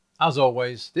As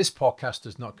always, this podcast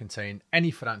does not contain any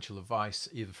financial advice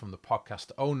either from the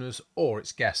podcast owners or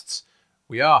its guests.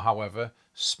 We are, however,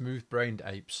 smooth-brained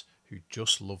apes who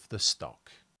just love the stock.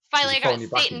 Finally, I got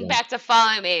Satan back to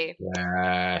follow me.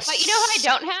 Yes. But you know what I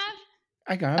don't have?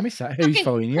 I miss that. Who's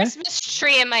following you? Christmas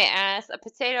tree in my ass, a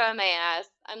potato in my ass.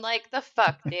 I'm like, the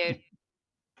fuck, dude.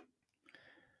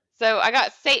 So I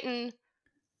got Satan,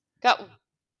 got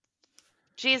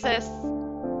Jesus,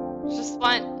 just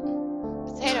want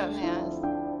potato in my ass.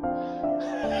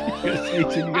 You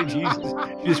got Satan, you got Jesus.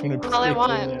 You just want to. That's all I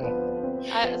want.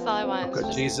 That's all I want. I've got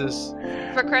just Jesus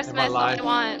for Christmas. All I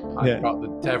want. I've got the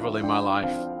devil in my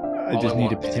life. I just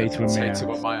need a potato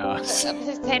in my ass. A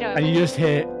potato. And you just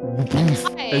hear the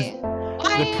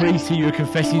priest who you were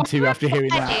confessing to after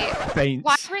hearing that faints.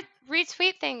 Why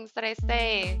retweet things that I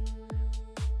say?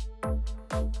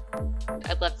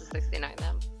 I'd love to 69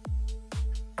 them.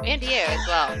 And you as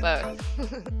well,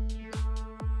 both.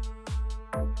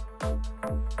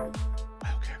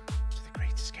 Welcome to the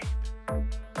Great Escape.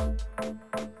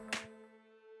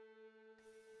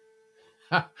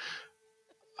 I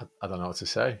don't know what to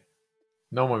say.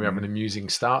 Normally we have an amusing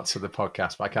start to the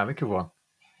podcast, but I can't think of one.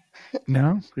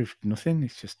 No, we've nothing.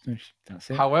 It's just that's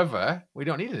it. However, we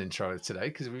don't need an intro today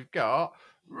because we've got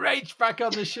Rach back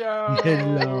on the show.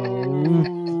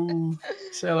 Hello.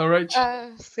 Say hello, Rach.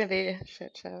 It's gonna be a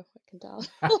shit show. I can tell.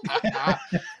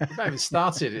 We've not even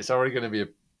started. It's already going to be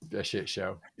a shit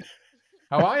show.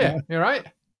 How are you? You all right?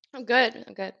 I'm good.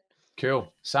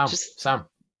 Cool. Sam.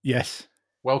 Yes.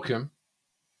 Welcome.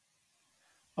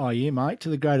 Are you, Mike, to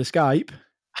the Great Escape?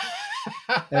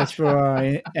 That's for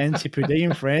our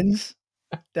Antipodean friends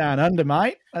down under,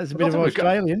 mate. That's a bit of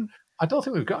Australian. I don't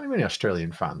think we've got any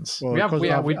Australian fans. Well,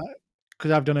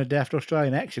 because I've done a daft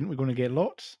Australian accent, we're going to get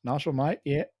lots. Nice one, mate.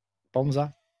 Yeah.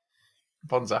 Bonza.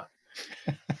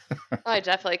 I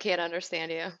definitely can't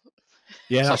understand you.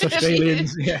 Yeah, that's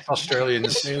Australians. Yeah.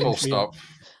 Australians, full stop.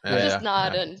 Just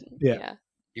nod and yeah.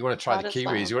 You want to try the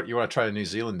Kiwis? You want to try the New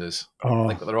Zealanders? Oh.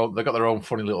 They've got their own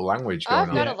funny little language going on.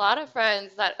 I've got a lot of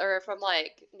friends that are from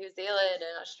like New Zealand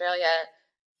and Australia.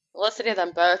 Listening to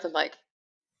them both, I'm like,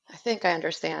 I think I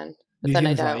understand, but New then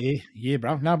I Zealand's don't. Like, yeah,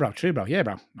 bro. No, bro. True, bro. Yeah,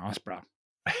 bro. Nice, bro.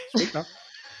 Sweet, bro.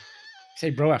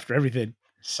 Say bro after everything.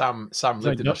 Sam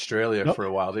lived in Australia for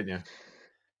a while, didn't you?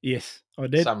 Yes, I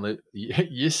did.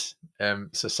 Yes.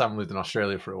 So Sam lived in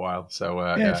Australia for a while.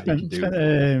 So spent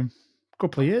a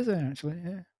couple of years there actually.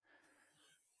 Yeah,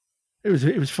 it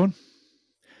was fun,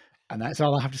 and that's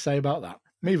all I have to say about that.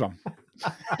 Move on.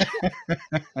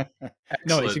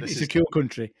 No, it's a cool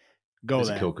country. Go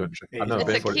there. It's a cool country.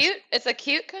 It's a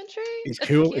cute country. It's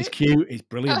cool. It's cute. It's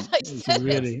brilliant. It's a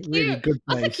really good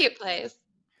place. That's a cute place.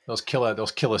 Those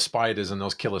killer spiders and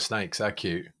those killer snakes. They're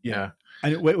cute. Yeah.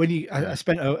 And when I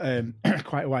spent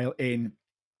quite a while in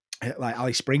like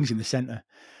Alice Springs in the centre,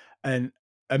 and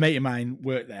a mate of mine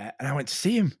worked there, and I went to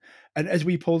see him. And as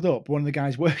we pulled up, one of the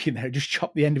guys working there just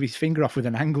chopped the end of his finger off with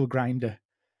an angle grinder.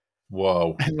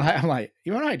 Whoa! And I'm like,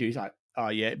 "You all right, dude?" He's like, "Oh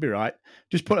yeah, it'd be right."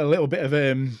 Just put a little bit of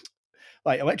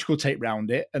like electrical tape round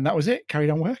it, and that was it.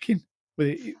 Carried on working with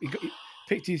it. He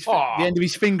picked the end of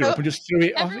his finger up and just threw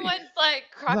it off. Everyone's like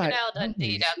Crocodile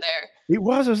Dundee down there. It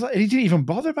was. I was like, he didn't even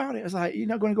bother about it. I was like, "You're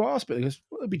not going to go to hospital?" He goes,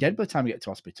 "Well, they'll be dead by the time we get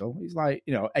to hospital." He's like,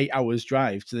 8 hours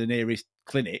drive to the nearest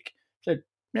clinic. I said,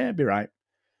 "Yeah, it'd be right."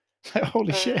 Like,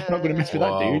 holy shit, I'm not going to mess with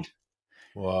that dude.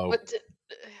 Wow. But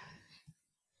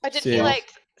did he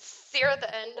like sear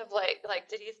the end of like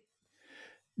did he?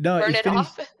 No, burn it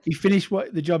off? He finished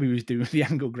the job he was doing with the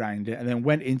angle grinder, and then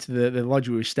went into the lodge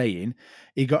we were staying.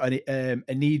 He got a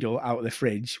needle out of the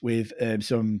fridge with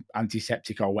some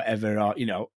antiseptic or whatever, or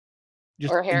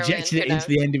just or heroin, injected it into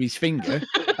the end of his finger,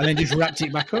 and then just wrapped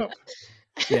it back up.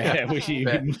 Yeah, must have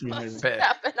been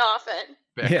happened often.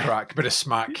 Bit of crack, bit of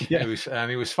smack. Yeah.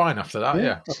 He was fine after that.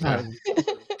 Yeah.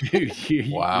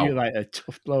 You're like a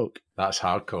tough bloke. That's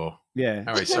hardcore. Yeah.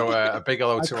 Anyway, so a big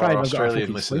hello to our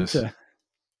Australian listeners.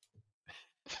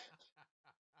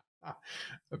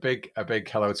 A big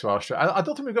hello to our Australian. I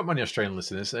don't think we've got many Australian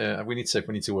listeners. We need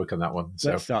to work on that one.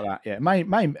 So. Let's start that. Yeah, a mate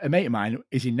of mine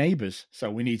is in Neighbours,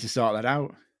 so we need to sort that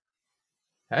out.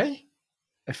 Hey,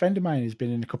 a friend of mine has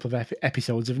been in a couple of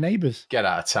episodes of Neighbours. Get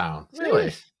out of town, really?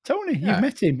 Yes. Tony, you've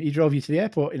met him. He drove you to the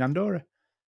airport in Andorra.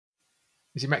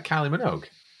 Has he met Kylie Minogue?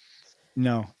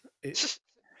 No, he's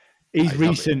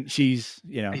recent. She's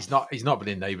He's not been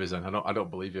in Neighbours, then I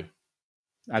don't believe you.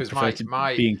 I'd prefer to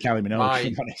be in Kylie Minogue, to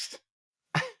be honest.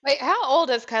 Wait, how old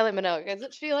is Kylie Minogue?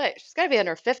 Isn't she like she's got to be in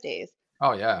her 50s?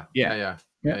 Oh yeah.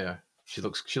 She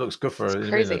looks good for her in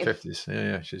her 50s.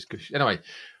 Yeah, she's good. Anyway,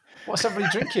 What's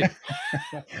everybody drinking?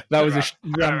 That was a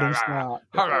random start.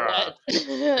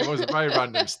 It was a very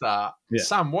random start. Yeah.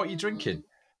 Sam, what are you drinking?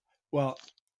 Well,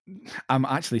 I'm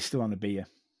actually still on a beer.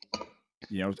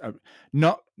 I'm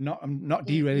not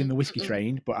derailing the whiskey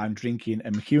train, but I'm drinking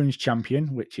a McEwen's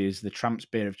Champion, which is the tramp's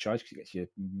beer of choice because it gets you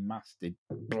masted,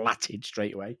 blatted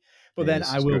straight away. But then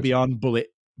I will be on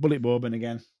Bullet Bourbon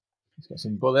again. He's got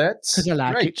some bullets. Because I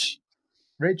like it.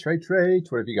 Rach.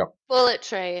 What have you got? Bullet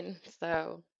train.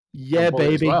 So yeah,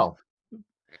 baby. As well.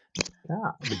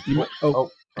 Yeah. Oh.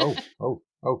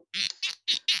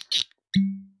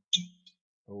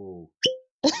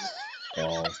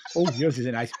 Oh, yours is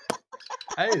a nice.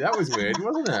 Hey, that was weird,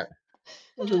 wasn't it? That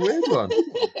was a weird one. This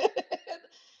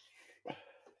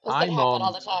can happen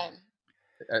all the time.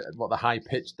 What the high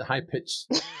pitch? I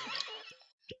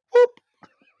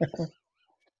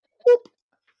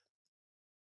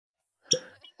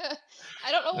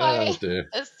don't know why. Oh, dear.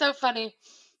 It's so funny.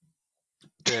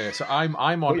 Yeah, so I'm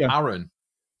on Arran.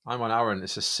 I'm on Arran.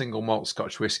 It's a single malt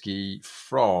Scotch whiskey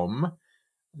from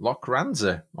Loch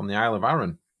Ranza on the Isle of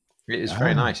Arran. It is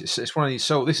very nice. It's one of these.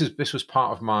 So this was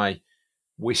part of my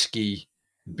whiskey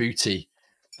booty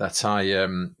that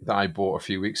I bought a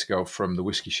few weeks ago from the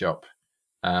whiskey shop,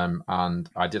 and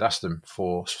I did ask them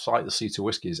for slightly sweeter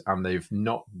whiskies, and they've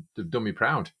done me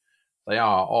proud. They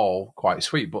are all quite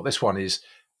sweet, but this one is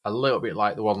a little bit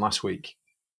like the one last week.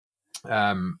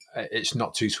 It's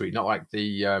not too sweet, not like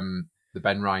the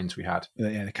Ben Rhines we had. Yeah,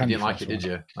 you didn't like it, did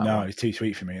you? No, it's too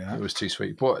sweet for me. It was too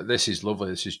sweet, but this is lovely.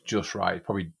 This is just right.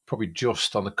 Probably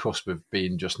just on the cusp of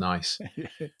being just nice.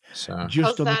 So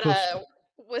how's that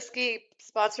whiskey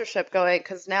sponsorship going?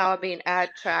 Because now I'm being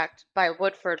ad tracked by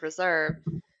Woodford Reserve.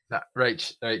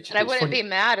 Rach, and I wouldn't be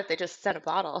mad if they just sent a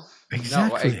bottle.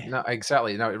 Exactly. No,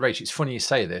 exactly. No, Rach, it's funny you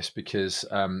say this because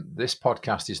this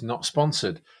podcast is not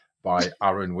sponsored by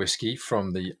Arran Whiskey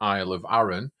from the Isle of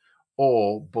Arran,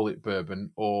 or Bullet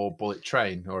Bourbon, or Bullet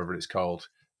Train, or whatever it's called.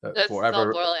 It's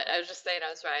whatever. Bullet. I was just saying I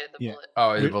was riding the bullet.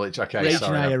 Oh, the Bullet. Okay, Rach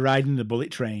sorry. and I are riding the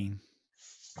Bullet Train.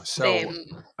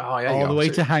 Same. All the way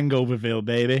to Hangoverville,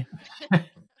 baby.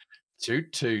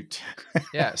 Toot toot.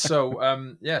 Yeah. So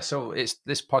So it's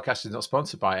this podcast is not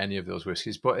sponsored by any of those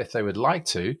whiskies, but if they would like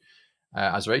to,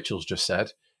 as Rachel's just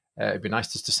said, it'd be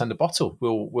nice just to send a bottle.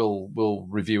 We'll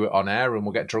review it on air and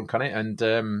we'll get drunk on it,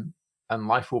 and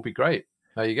life will be great.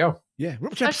 There you go. Yeah, we're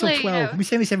up to episode 12. We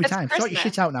say this every time. Sort your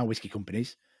shit out now, whiskey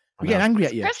companies. We're getting angry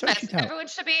at you. Christmas. Everyone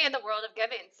should be in the world of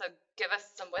giving, so give us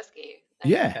some whiskey.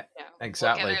 And,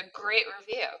 exactly. We'll give it a great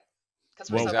review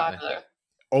because we're so popular.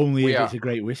 Only if it's a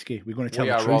great whiskey. We're going to tell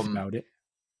the truth about it.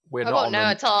 I won't know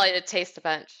until I taste a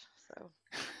bunch. So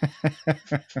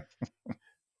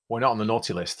we're not on the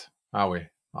naughty list, are we?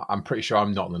 I'm pretty sure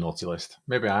I'm not on the naughty list.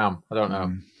 Maybe I am. I don't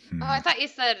know. Oh, I thought you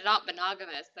said not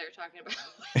monogamous. They were talking about.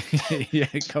 Yeah,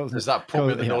 does that put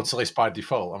me on the naughty list by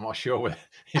default? I'm not sure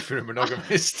if you're a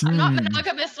monogamist. I'm not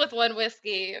monogamous with one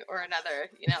whiskey or another.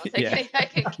 I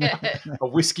can get a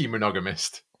whiskey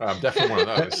monogamist. I'm definitely one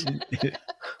of those.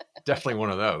 Definitely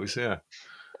one of those. Yeah.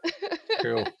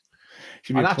 Cool.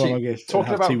 Should be actually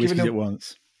talking about two whiskeys at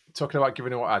once. Talking about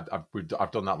giving away,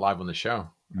 I've done that live on the show.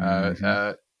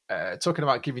 Talking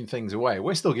about giving things away,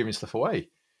 we're still giving stuff away.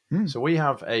 So we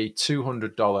have a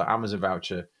 $200 Amazon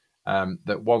voucher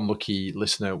that one lucky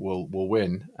listener will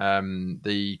win.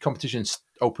 The competition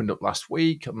opened up last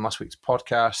week on last week's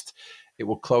podcast. It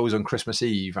will close on Christmas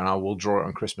Eve, and I will draw it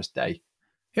on Christmas Day.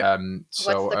 Yep. What's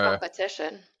the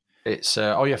competition? It's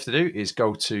all you have to do is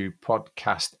go to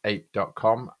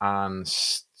podcastape.com and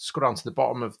scroll down to the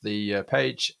bottom of the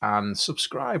page and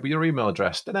subscribe with your email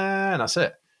address. Ta-da! And that's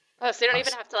it. Oh, so you don't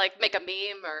even have to make a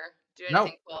meme or do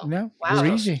anything cool. No, wow.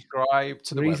 Easy. Subscribe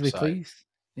to the website. Please.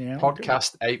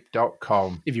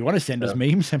 Podcastape.com. If you want to send us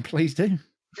memes, then please do.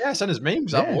 Yeah, send us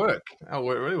memes. That'll work. That'll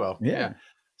work really well. Yeah.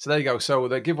 So there you go. So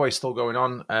the giveaway's still going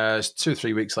on. There's 2 or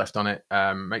 3 weeks left on it.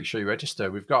 Make sure you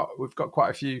register. We've got quite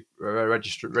a few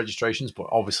registrations, but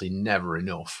obviously never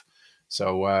enough.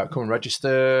 So come and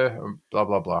register. Blah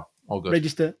blah blah. All good.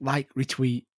 Register,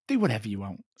 retweet, do whatever you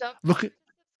want. Look at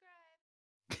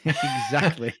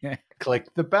exactly.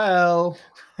 Click the bell.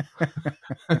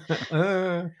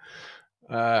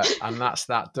 And that's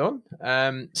that done.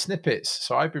 Snippets.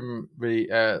 So I've been really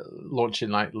launching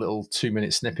little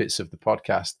 2-minute snippets of the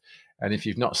podcast. And if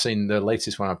you've not seen the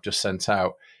latest one I've just sent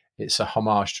out, it's a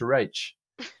homage to Rach.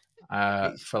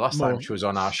 For last time she was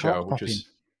on our show, which was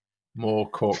more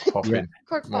cork popping.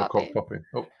 Yeah. Cork popping.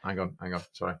 Oh, hang on.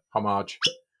 Sorry. Homage.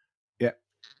 Yeah.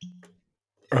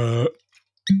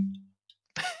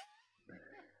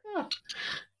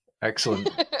 Excellent.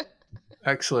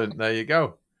 There you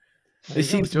go. It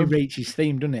seems to be Rachel's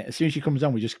theme, doesn't it? As soon as she comes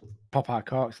on, we just pop our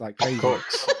corks like crazy.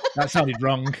 Corks. That sounded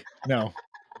wrong. No.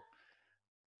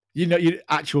 You know,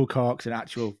 actual corks and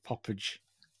actual poppage.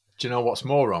 Do you know what's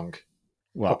more wrong?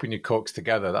 What? Popping your corks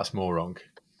together, that's more wrong.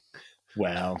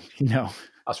 Well, you know.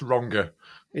 That's wronger.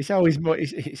 It's always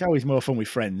more fun with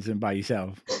friends than by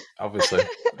yourself. Obviously.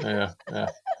 Yeah.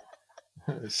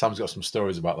 Sam's got some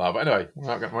stories about that. But anyway, we're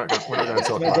not going to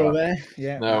talk about that. There.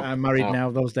 Yeah, no, I'm married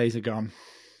now. Those days are gone.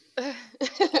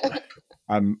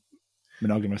 I'm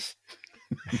monogamous.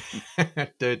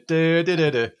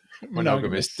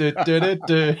 Monogamous.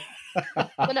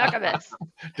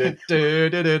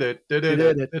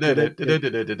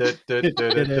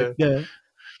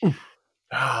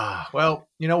 Well,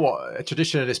 you know what? A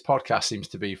tradition of this podcast seems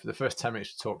to be for the first 10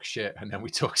 minutes to talk shit and then we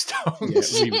talk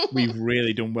stones. Yeah, we've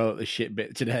really done well at the shit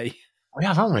bit today. We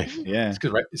have, haven't we? Yeah. It's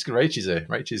good. Rachel's here.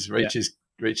 Rachel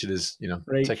is,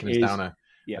 taking us down a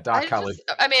dark alley.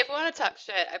 I mean, if we want to talk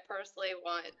shit, I personally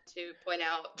want to point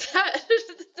out that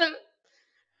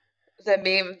the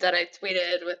meme that I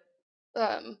tweeted with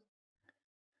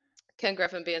Ken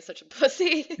Griffin being such a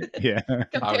pussy. Yeah.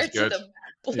 Compared to the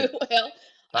blue whale.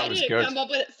 I didn't come up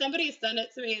with it. Somebody sent it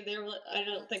to me and I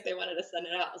don't think they wanted to send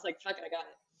it out. I was like, fuck it, I got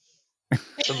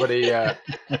it. Somebody I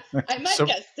might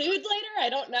get sued later, I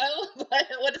don't know, but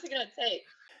what is it gonna take?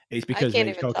 It's because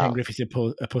Ken Griffith's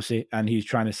a pussy and he's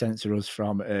trying to censor us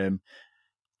from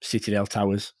Citadel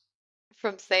Towers.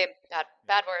 From saying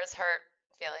bad words hurt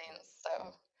feelings,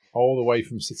 so all the way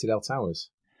from Citadel Towers.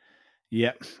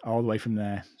 Yep, all the way from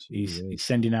there. He's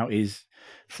sending out his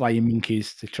flying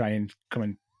monkeys to try and come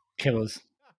and kill us.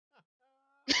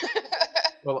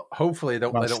 Well, hopefully they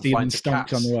don't fly into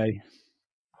cats on the way.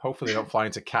 Hopefully they don't fly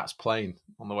into Cat's plane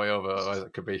on the way over. Otherwise,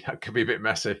 it could be a bit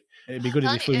messy. It'd be good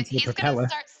if he flew into the propeller. He's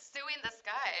gonna start suing this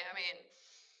guy. I mean,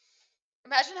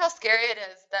 imagine how scary it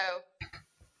is, though,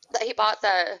 that he bought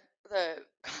the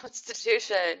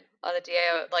Constitution on the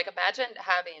DAO. Like, imagine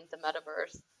having the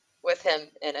metaverse with him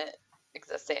in it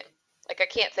existing. Like, I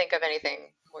can't think of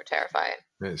anything more terrifying.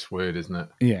 It's weird, isn't it?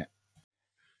 Yeah.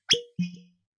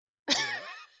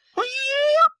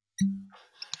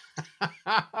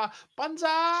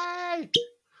 Banzai!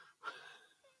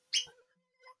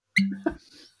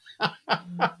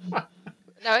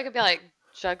 Now it could be like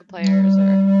jug players or.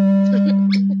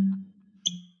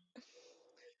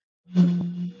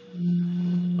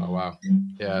 Oh wow!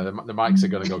 Yeah, the mics are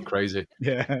going to go crazy.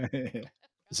 Yeah.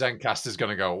 Zencaster's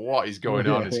going to go, what is going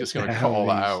on? It's just going to cut all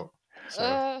that out.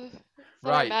 So,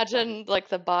 right. Imagine like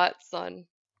the bots on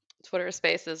Twitter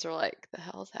Spaces are like, the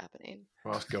hell's happening?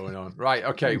 What's going on? Right.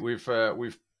 Okay. We've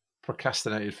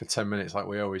procrastinated for 10 minutes like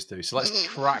we always do. So let's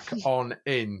crack on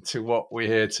into what we're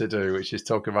here to do, which is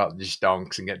talk about the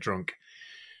stonks and get drunk.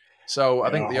 So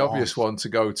I think the obvious one to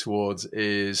go towards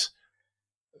is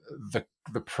the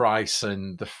price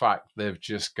and the fact they've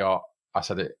just got, I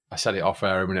said it off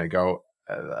air a minute ago,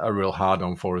 a real hard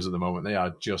on for us at the moment. They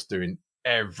are just doing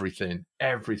everything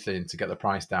to get the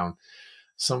price down.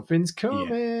 Something's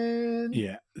coming.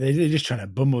 Yeah. They're just trying to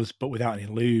bum us, but without any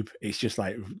lube. It's just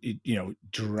like,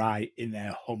 dry in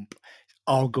their hump. It's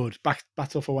all good.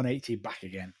 Battle for 180, back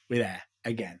again. We're there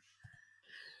again.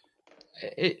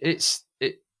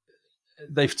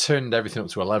 They've turned everything up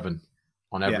to 11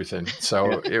 on everything. Yeah.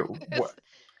 So it's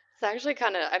actually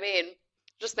kind of,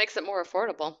 just makes it more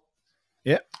affordable.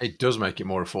 Yeah, it does make it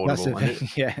more affordable.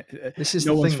 This is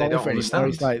no the thing they don't understand.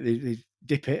 It's like they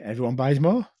dip it, everyone buys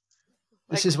more.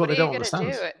 This is what they don't understand.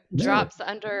 It drops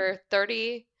under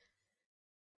 30.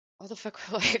 What the fuck?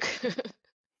 Like,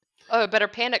 better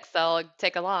panic sell,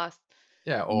 take a loss.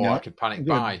 Yeah, or I could panic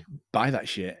buy. Buy that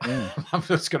shit. Yeah. I'm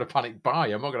just going to panic buy.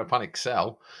 I'm not going to panic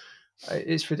sell.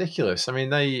 It's ridiculous. I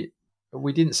mean,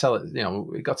 we didn't sell it.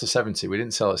 It got to 70. We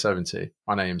didn't sell at 70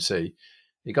 on AMC.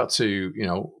 It got to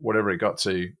whatever it got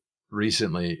to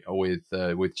recently with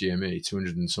GME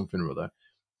 200 and something or other,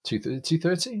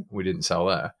 230. We didn't sell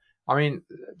there. I mean,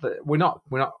 we're not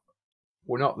the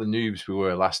noobs we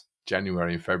were last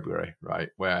January and February, right?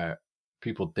 Where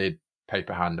people did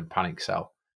paper hand and panic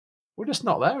sell. We're just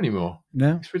not there anymore.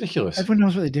 No, it's ridiculous. Everyone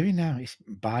knows what they're doing now. It's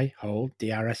buy, hold,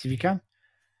 DRS if you can.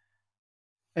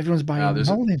 Everyone's buying and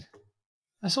holding.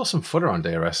 I saw some footer on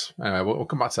DRS. Anyway, we'll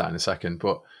come back to that in a second.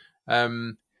 But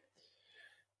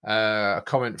a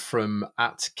comment from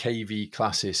 @KV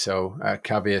Classes, so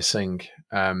Kavir Singh.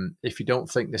 If you don't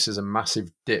think this is a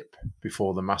massive dip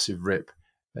before the massive rip,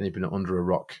 then you've been under a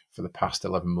rock for the past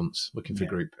 11 months looking for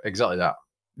group. Exactly that.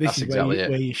 That's exactly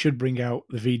where you should bring out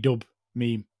the VDub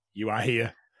meme. You are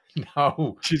here.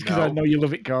 No. Just because I know you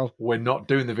love it, Carl. We're not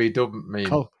doing the VDub meme.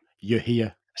 Carl, you're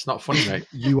here. It's not funny, mate.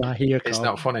 You are here, It's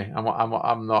Carl. not funny.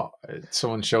 I'm not.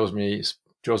 Someone shows me,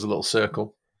 draws a little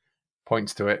circle,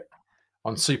 points to it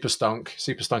on Super Stonk.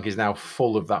 Super Stonk is now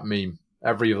full of that meme.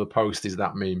 Every other post is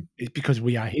that meme. It's because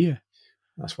we are here.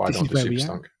 That's why I This don't is do where Super we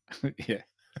Stonk. are. Yeah.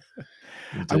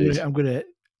 Indeed. I'm gonna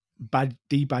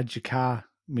debadge your car.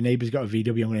 My neighbour's got a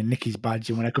VW. I'm gonna nick his badge,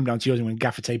 and when I come down to yours, I'm gonna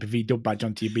gaffer tape a VW badge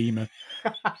onto your Beamer.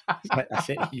 Like, that's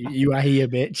it. You are here,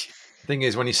 bitch. Thing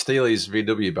is, when you steal his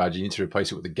VW badge, you need to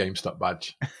replace it with a GameStop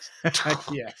badge.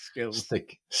 Yeah, skills.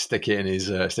 Stick it in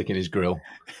his grill.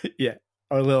 Yeah,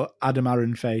 or a little Adam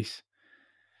Aaron face.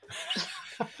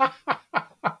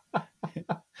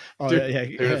 Oh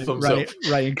yeah, thumbs up.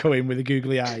 Ryan Cohen with the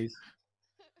googly eyes.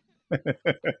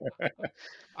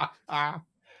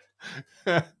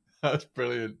 That's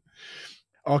brilliant.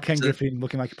 Or Ken Griffin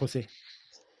looking like a pussy.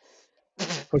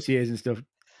 Pussy ears and stuff.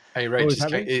 Hey,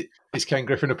 Rach, is Ken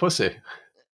Griffin a pussy?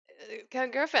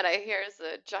 Ken Griffin, I hear, is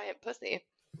a giant pussy.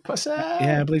 Pussy.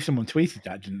 Yeah, I believe someone tweeted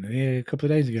that, didn't they? A couple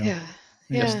of days ago. Yeah.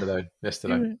 Yesterday.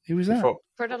 Who was that?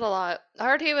 Heard it a lot. I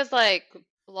heard he was like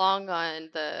long on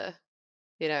the,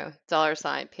 $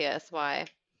 PSY.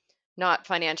 Not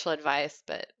financial advice,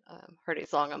 but heard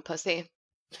he's long on pussy.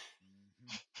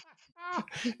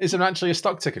 Is there actually a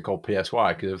stock ticker called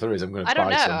PSY? Because if there is, I'm going to buy some.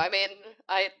 I don't know. I mean,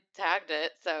 I tagged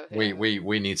it, so we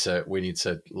need to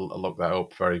look that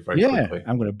up very, very quickly.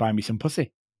 I'm going to buy me some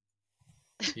pussy.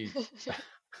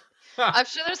 I'm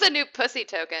sure there's a new pussy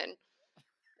token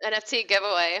NFT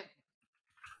giveaway.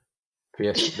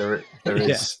 There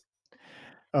is.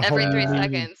 Every 3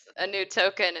 seconds, a new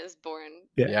token is born.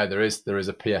 Yeah, there is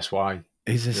a PSY.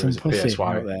 Is there some pussy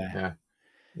out there? Yeah.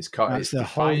 That's a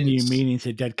whole new meaning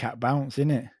to Dead Cat Bounce,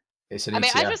 isn't it? It's an I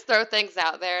mean, ETF. I just throw things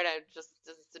out there and it's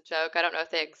a joke. I don't know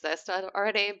if they exist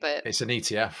already, but it's an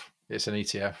ETF. It's an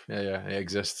ETF. Yeah, it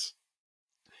exists.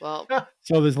 Well,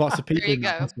 so there's lots of people there you in go.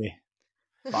 that pussy.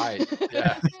 Right.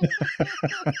 Yeah.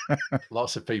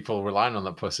 Lots of people relying on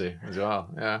that pussy as well.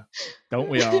 Yeah. Don't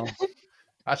we all?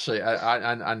 Actually,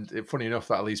 and funny enough,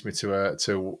 that leads me to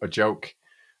a joke.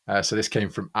 So this came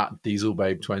from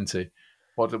 @DieselBabe20.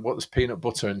 What does peanut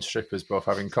butter and strippers both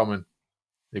have in common?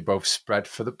 They both spread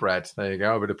for the bread. There you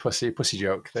go. A bit of pussy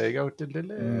joke. There you go.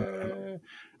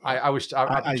 I was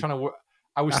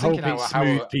thinking hope it's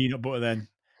smooth peanut butter. Then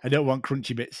I don't want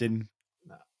crunchy bits in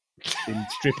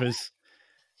strippers.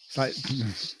 It's like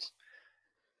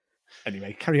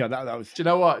anyway. Carry on. That was. Do you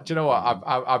know what?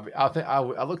 I think I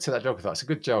looked at that joke. I thought it's a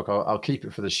good joke. I'll keep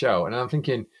it for the show. And I'm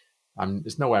thinking,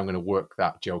 there's no way I'm going to work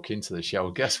that joke into the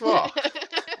show. Guess what?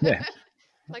 Yeah.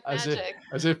 Like magic.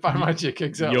 As if by magic,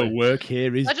 exactly. Your work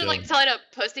here is imagine like telling a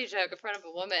pussy joke in front of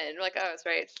a woman. You're like, oh, it's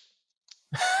right.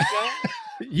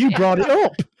 You brought it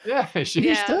up. Yeah,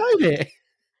 you started it.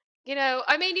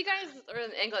 I mean, you guys are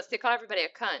in English. They call everybody a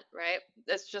cunt, right?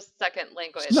 It's just second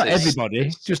language. It's not everybody.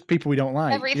 It's just people we don't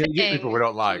like. Everything. People we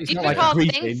don't like. It's not like a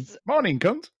greeting. Morning,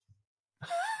 cunt.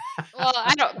 Well,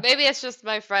 I don't. Maybe it's just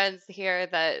my friends here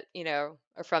that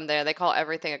are from there. They call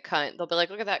everything a cunt. They'll be like,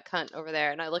 "Look at that cunt over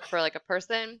there," and I look for like a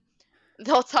person.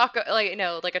 They'll talk like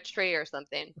like a tree or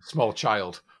something. Small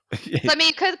child. So, I mean,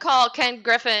 you could call Ken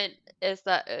Griffin is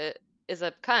a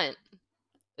cunt,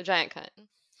 a giant cunt.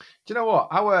 Do you know what?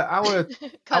 Our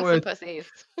pussies.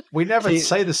 We never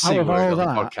say the C word on the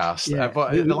podcast,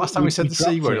 but the last time we said the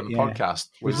C word on the podcast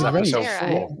was episode 4.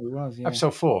 It was,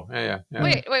 episode 4. Yeah.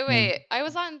 Wait. I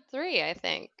was on 3, I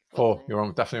think. 4. You're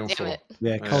on definitely on 4.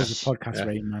 Yeah, Cole's a podcast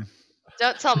rating, man.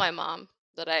 Don't tell my mom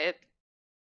that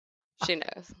she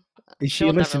knows. Is she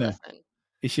a listener?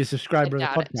 Is she a subscriber of the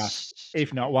podcast?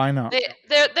 If not, why not?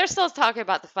 They're still talking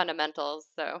about the fundamentals,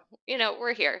 so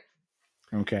we're here.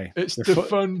 Okay. It's the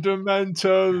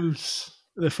fundamentals.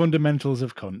 The fundamentals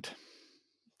of cunt.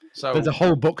 So there's a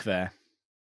whole book there.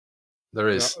 There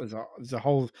is. There's a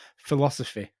whole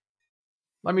philosophy.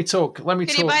 Let me talk. Can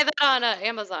you buy that on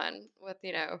Amazon with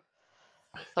I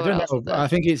don't know. I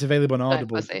think it's available on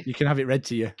Audible. You can have it read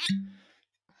to you.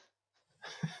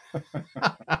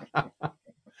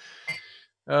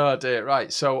 Oh dear!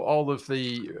 Right. So all of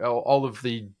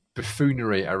the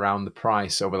buffoonery around the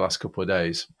price over the last couple of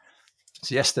days.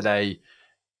 So yesterday,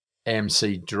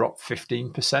 AMC dropped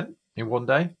 15% in one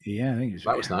day. Yeah, I think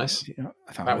that was nice.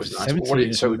 I thought that was nice. 17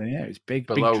 or something. Yeah, it was big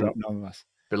drop nonetheless.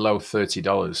 Below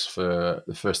 $30 for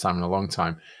the first time in a long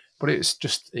time, but it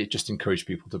just encouraged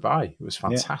people to buy. It was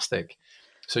fantastic.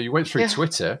 Yeah. So you went through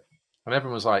Twitter, and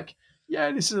everyone was like,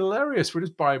 "Yeah, this is hilarious. We're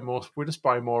just buying more. We're just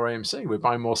buying more AMC. We're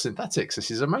buying more synthetics.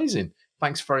 This is amazing.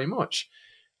 Thanks very much."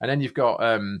 And then you've got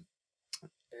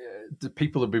the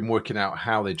people have been working out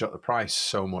how they dropped the price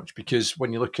so much, because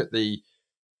when you look at the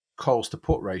calls to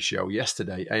put ratio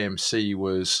yesterday, AMC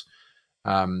was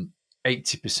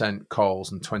 80%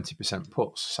 calls and 20%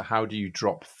 puts. So how do you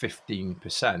drop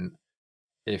 15%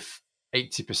 if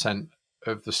 80%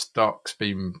 of the stocks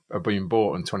are being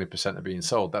bought and 20% are being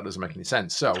sold? That doesn't make any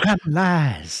sense. So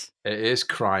lies. it is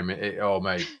crime. Oh,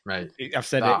 mate. I've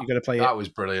said it. You got to play it. That was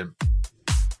brilliant.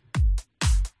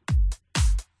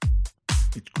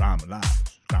 It's crime and lies.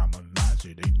 Crime and lies.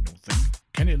 It ain't no thing.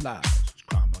 Kenny lies. It's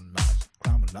crime and lies.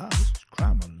 Crime and lies. It's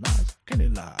crime and lies. Kenny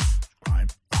lies. Crime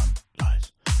and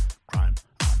lies. Crime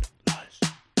and lies.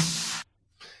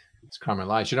 It's crime and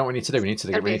lies. You know what we need to do? We need to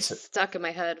It'll be stuck in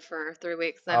my head for 3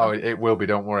 weeks now. Oh, it will be.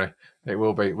 Don't worry. It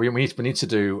will be. We need to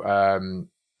do a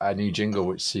new jingle,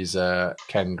 which is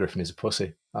Ken Griffin is a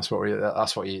pussy. That's it.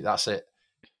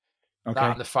 Okay. That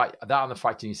and the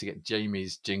fact you need to get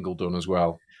Jamie's jingle done as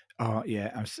well. Oh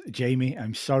yeah, Jamie.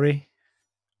 I'm sorry.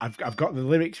 I've got the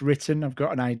lyrics written. I've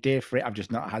got an idea for it. I've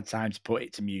just not had time to put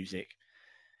it to music.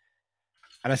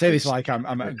 And I say this like I'm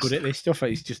good at this stuff.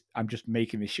 I'm just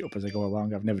making this shit up as I go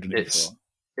along. I've never done it before.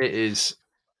 It is.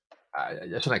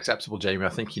 It's unacceptable, Jamie. I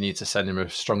think you need to send him a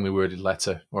strongly worded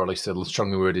letter, or at least a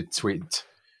strongly worded tweet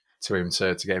to him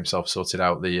to get himself sorted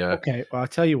out. Okay, well, I'll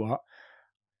tell you what.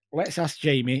 Let's ask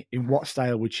Jamie, in what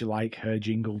style would she like her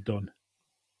jingle done?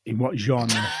 In what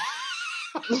genre?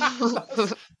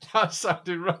 That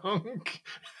sounded wrong.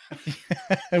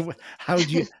 How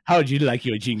do you like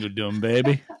your jingle done,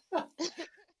 baby?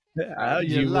 How do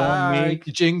you like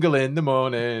your jingle in the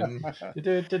morning?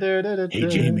 Hey,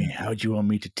 Jamie, how do you want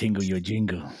me to tingle your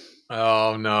jingle?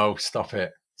 Oh, no. Stop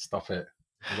it. You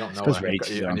don't know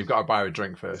it. And you've got to buy a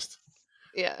drink first.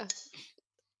 Yeah.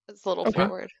 It's a little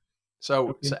forward.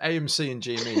 So AMC and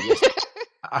GME,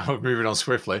 I'm moving on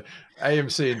swiftly.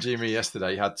 AMC and GME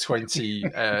yesterday had 20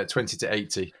 to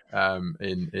 80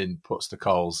 in puts to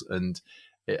calls, and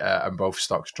both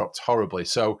stocks dropped horribly.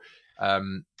 So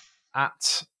so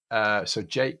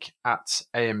Jake at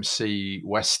AMC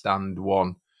West Stand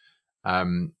 1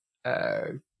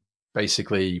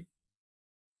 basically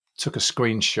took a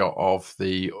screenshot of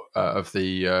the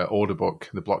order book,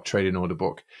 the block trading order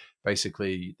book.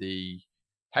 Basically, the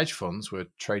hedge funds were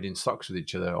trading stocks with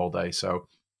each other all day. So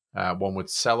one would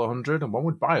sell 100 and one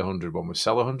would buy 100. One would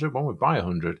sell 100, one would buy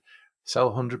 100. Sell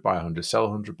 100, buy 100, sell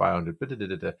 100, buy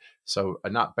 100. So,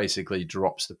 and that basically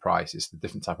drops the price. It's a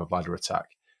different type of ladder attack.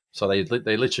 So they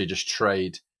literally just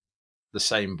trade the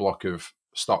same block of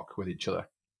stock with each other.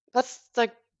 That's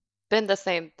like been the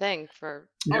same thing for.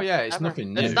 Oh yeah, it's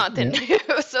nothing new. It's nothing new.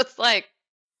 So it's like.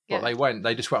 But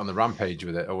they just went on the rampage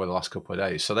with it over the last couple of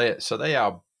days. So they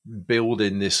are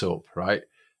building this up, right?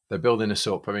 They're building this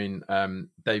up. I mean,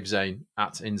 Dave Zane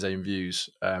at InZane Views,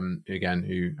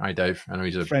 again, hi Dave, I know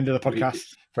he's a friend of the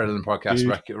podcast,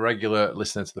 regular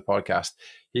listener to the podcast.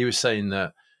 He was saying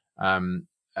that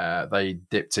they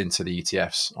dipped into the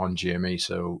ETFs on GME,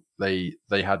 so they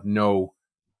had no,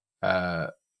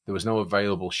 there was no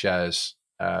available shares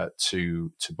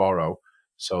to borrow.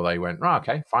 So they went,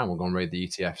 okay, fine, we'll go and raid the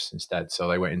ETFs instead. So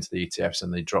they went into the ETFs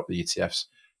and they dropped the ETFs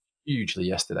hugely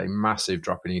yesterday. Massive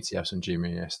drop in ETFs and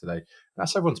GME yesterday.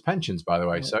 That's everyone's pensions, by the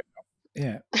way. So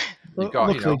yeah,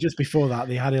 luckily just before that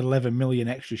they had 11 million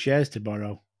extra shares to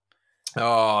borrow.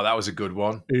 Oh, that was a good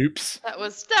one. Oops. That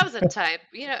was a type.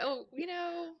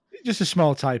 Just a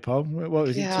small typo. What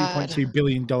was it? $2.2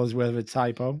 billion worth of a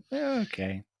typo.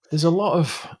 Okay. There's a lot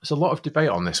of debate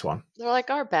on this one. They're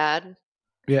like, our bad.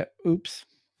 Yeah. Oops.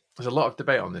 There's a lot of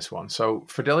debate on this one. So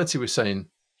Fidelity was saying,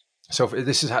 so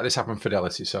this happened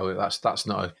Fidelity. So that's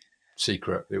not a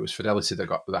secret. It was Fidelity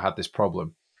that had this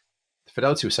problem.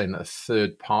 Fidelity was saying that a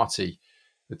third party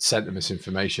had sent them this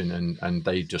information and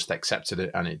they just accepted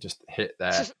it and it just hit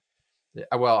their.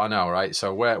 Well, I know, right?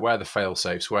 So where the fail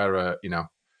safes, where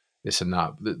this and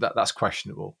that's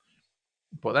questionable.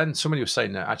 But then somebody was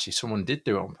saying that actually someone did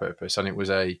do it on purpose, and it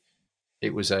was a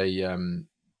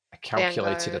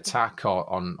calculated attack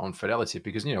on Fidelity,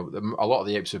 because a lot of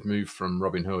the apes have moved from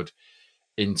Robinhood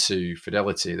into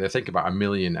Fidelity. They think about 1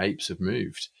 million apes have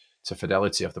moved to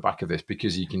Fidelity off the back of this,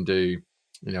 because you can do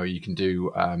your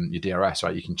DRS,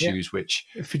 right? You can choose which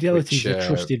Fidelity is a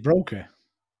trusted broker,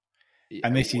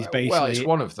 and this is basically it's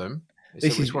one of them.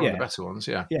 It's one of the better ones,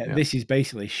 yeah. This is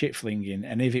basically shit flinging,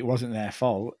 and if it wasn't their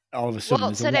fault, all of a sudden.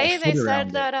 Well, today they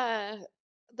said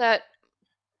that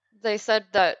they said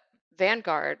that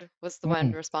Vanguard was the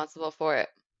one responsible for it.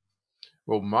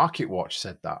 Well, MarketWatch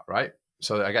said that, right?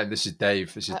 So again, this is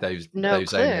Dave. This is Dave's. No Dave's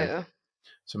clue.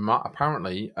 So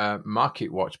apparently,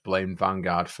 MarketWatch blamed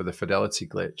Vanguard for the Fidelity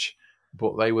glitch,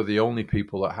 but they were the only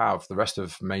people that have. The rest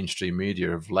of mainstream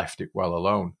media have left it well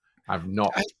alone. I've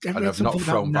not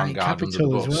thrown Vanguard under the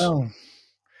bus. As well.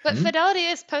 But Fidelity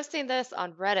is posting this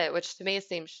on Reddit, which to me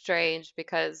seems strange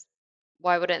because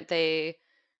why wouldn't they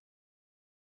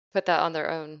put that on their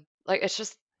own? Like, it's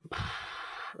just,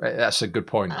 That's a good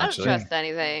point, I don't actually. trust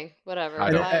anything. Whatever. I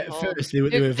And don't. Buy 'em at whole. first, they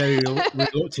were very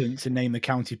reluctant to name the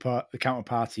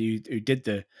counterparty who did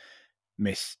the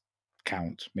miss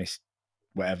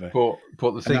whatever. But the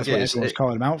And thing that's what is, everyone's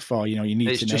calling them out for. You need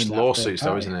it's to just name that third lawsuits, though,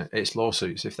 party. isn't it? It's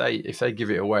lawsuits. If they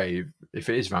give it away, if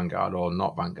it is Vanguard or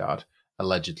not Vanguard,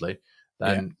 allegedly,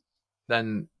 then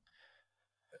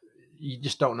you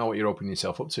just don't know what you're opening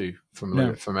yourself up to from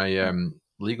a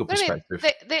legal But I mean,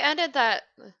 perspective. they ended that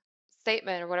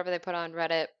statement or whatever they put on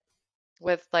Reddit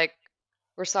with like,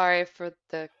 "We're sorry for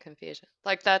the confusion."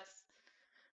 Like that's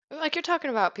like you're talking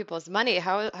about people's money.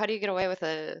 How do you get away with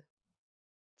a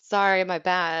sorry, my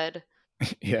bad?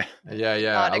 Yeah.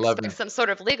 Not expect 11. some sort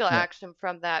of legal Yeah. action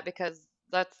from that because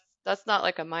that's not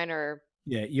like a minor.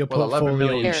 Yeah, your 11 portfolio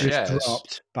million just shares.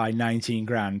 dropped by 19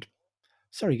 grand.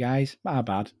 Sorry, guys, my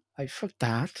bad. Like, fuck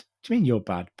that. What do you mean you're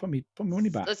bad? Put my money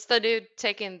back. It's the dude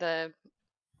taking the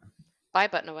buy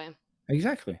button away.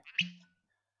 Exactly.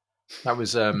 That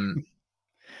was I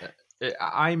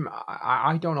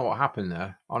don't know what happened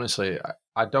there. Honestly,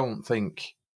 I don't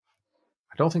think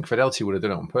Fidelity would have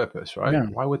done it on purpose, right? No.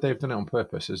 Why would they have done it on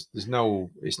purpose? There's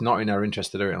no, it's not in their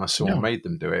interest to do it unless someone made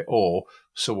them do it, or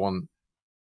someone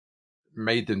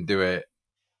made them do it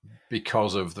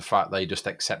because of the fact they just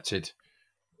accepted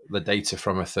the data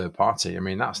from a third party. I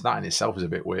mean, that in itself is a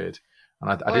bit weird. And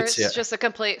I did see it. It's just a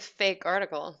complete fake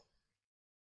article.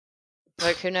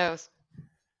 Like, who knows?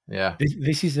 Yeah.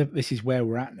 This is where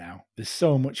we're at now. There's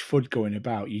so much FUD going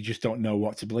about. You just don't know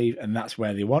what to believe, and that's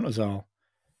where they want us all.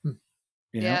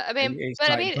 Yeah, I mean, it's but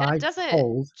I like, mean, buy, it doesn't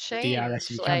hold, DRS change.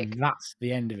 if you Like, can. That's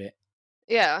the end of it.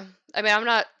 yeah, I mean, I'm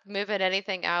not moving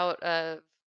anything out of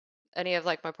any of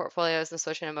like my portfolios and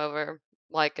switching them over.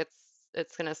 Like,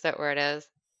 it's gonna sit where it is,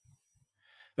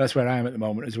 That's where I am at the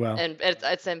moment as well. and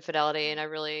it's infidelity, and I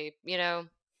really,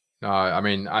 No, I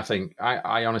mean,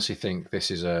 I honestly think this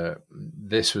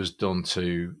was done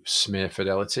to smear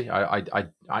Fidelity.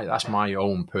 That's my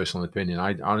own personal opinion.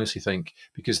 I honestly think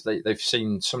because they've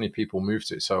seen so many people move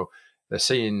to it, so they're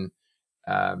seeing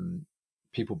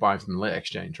people buying from the lit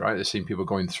exchange, right? They're seeing people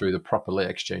going through the proper lit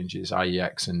exchanges,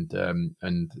 IEX and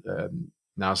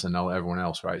NAS and everyone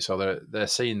else, right? So they're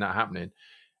seeing that happening,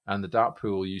 and the dark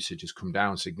pool usage has come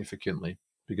down significantly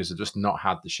because they've just not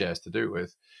had the shares to do it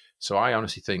with. So I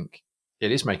honestly think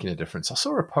it is making a difference. I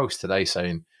saw a post today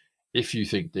saying, if you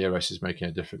think DRS is making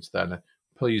a difference, then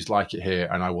please like it here,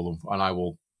 and I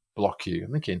will block you.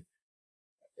 I'm thinking,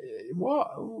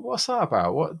 what's that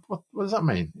about? What does that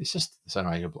mean? It's just so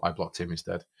I blocked him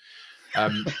instead. Yeah,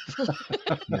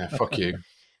 fuck you.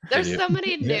 there's idiot. so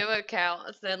many new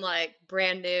accounts and like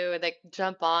brand new, and they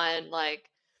jump on like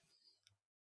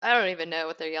I don't even know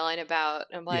what they're yelling about.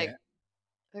 I'm like,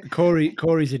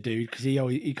 Corey's a dude because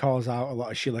he calls out a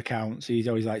lot of shill accounts. He's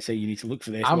always like saying you need to look for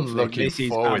this. I'm looking this.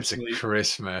 forward to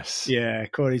Christmas. Yeah,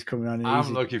 Corey's coming on. And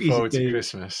I'm looking forward to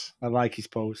Christmas. I like his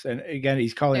posts, and again,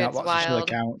 he's calling out lots of shill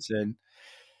accounts, and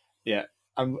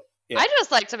I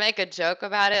just like to make a joke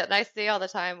about it, and I see all the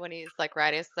time when he's like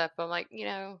writing stuff. I'm like,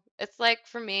 it's like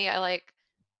for me, I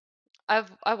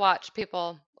watch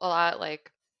people a lot.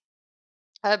 Like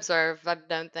I observe, I've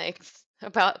known things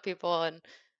about people, and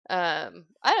I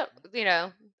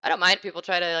don't mind people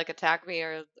try to like attack me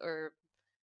or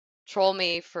troll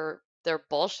me for their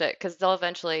bullshit because they'll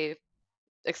eventually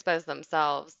expose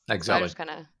themselves. Exactly. So I just kind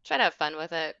of try to have fun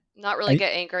with it, not really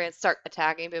get angry and start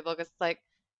attacking people because it's like,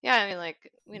 yeah, I mean, like,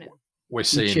 we're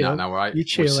seeing that now, right? You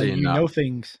chill and you know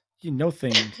things. You know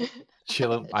things.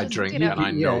 Chill. I drink and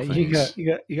I know things.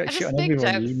 You got shit on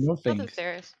everyone. Jokes, You know things. nothing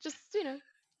serious. Just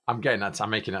I'm getting that. I'm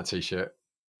making that T-shirt.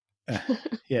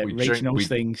 Yeah, Rach knows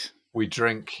things. We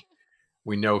drink.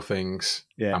 We know things.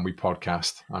 Yeah. And we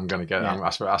podcast. I'm gonna get. Yeah.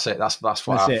 That's what I say. That's what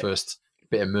our first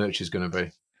bit of merch is going to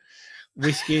be.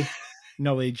 Whiskey,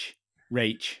 knowledge,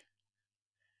 Rach.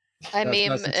 I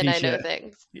meme and I know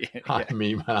things. Yeah. I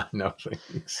meme and I know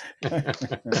things.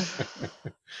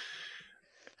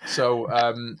 So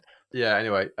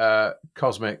anyway,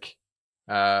 Cosmic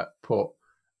put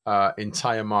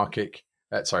entire market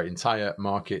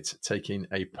taking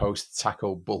a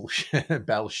post-tackle bullshit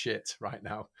bell shit right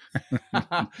now.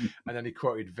 And then he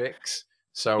quoted VIX.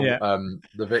 So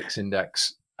the VIX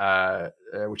index,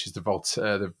 which is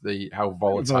the how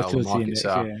volatile the markets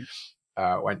index,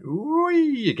 went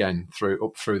again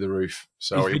up through the roof.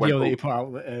 So his video that he put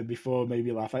out before made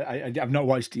me laugh. I've not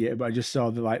watched it yet, but I just saw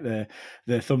the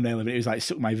thumbnail of it. It was like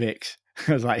 "suck my VIX."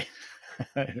 I was like,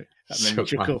 That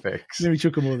Suck my VIX. Maybe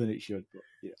chuckle more than it should. But,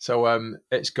 yeah. So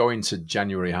it's going to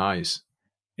January highs.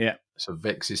 Yeah. So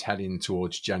VIX is heading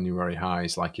towards January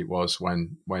highs, like it was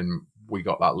when we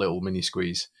got that little mini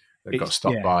squeeze that got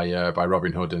stopped by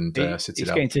Robinhood and Citadel.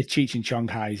 It's getting to Cheech and Chong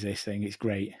highs. This thing, it's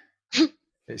great.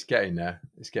 It's getting there.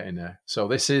 It's getting there. So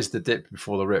this is the dip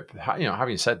before the rip.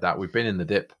 Having said that, we've been in the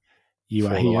dip. You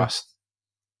are here.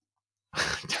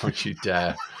 Don't you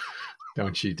dare!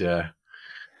 Don't you dare!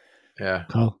 Yeah.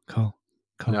 Cole.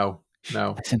 No.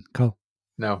 Listen, Cole.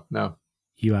 No.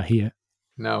 You are here.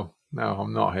 No,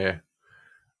 I'm not here.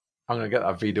 I'm gonna get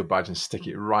that VW badge and stick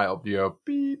it right up your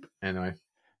beep. Anyway,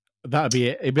 that'd be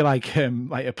it. It'd be like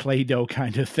a Play-Doh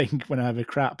kind of thing when I have a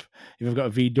crap. If I've got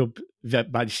a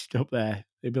VW badge up there,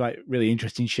 it'd be like really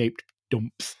interesting shaped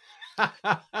dumps.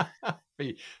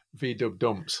 VW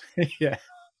dumps. Yeah,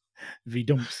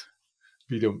 V-dumps.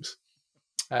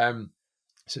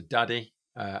 So Daddy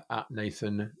at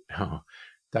Nathan. Oh,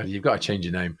 Daddy, you've got to change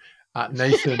your name. At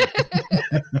Nathan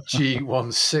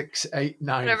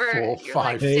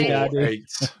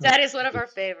G168945448. Daddy's one of our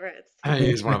favorites. He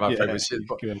is one of our favorites.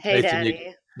 Hey,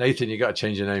 Daddy. Nathan, you got to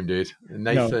change your name, dude.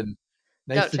 Nathan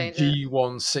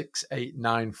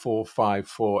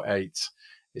G168945548.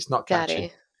 It's not catchy.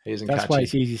 Daddy. He isn't That's catchy. why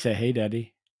it's easy to say, "Hey,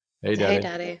 Daddy." Hey, Daddy. Hey,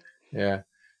 Daddy. Yeah.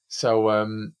 So,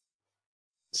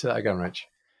 say that again, Rich.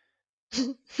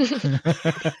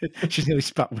 She's nearly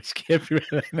spat whiskey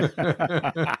everywhere.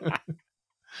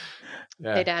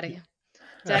 Yeah. Hey, Daddy.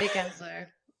 Daddy Gensler.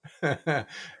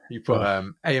 You put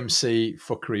AMC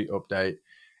fuckery update.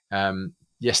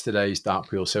 Yesterday's dark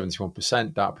pool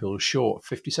 71%, dark pool short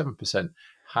 57%,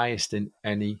 highest in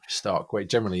any stock. Well, it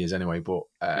generally is anyway, but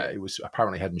it was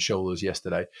apparently head and shoulders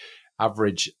yesterday.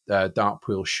 Average dark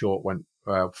pool short went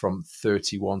from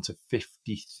 31 to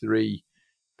 53%.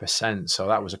 So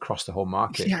that was across the whole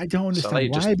market. Yeah, I don't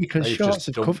understand why, because shorts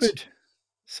have covered.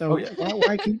 So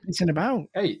why keep pissing about?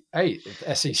 Hey,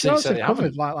 SEC shorts said have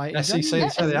covered. SEC said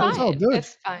it's all good.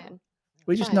 It's fine.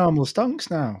 We're just normal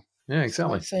stonks now. Yeah,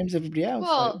 exactly. Same as everybody else.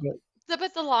 Well,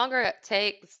 but the longer it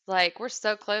takes, we're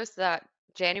so close to that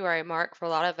January mark for a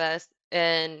lot of us,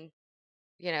 and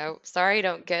sorry you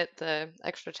don't get the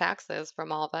extra taxes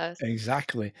from all of us.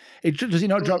 Exactly. Does it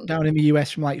not drop down in the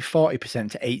US from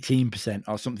 40% to 18%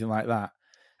 or something like that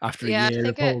after a year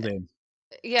of holding?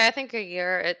 Yeah, I think a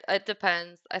year. It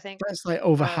depends. I think that's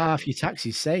over half your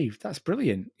taxes saved. That's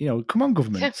brilliant. come on,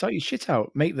 government, sort your shit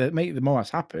out. Make the MOAS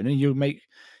happen, and you'll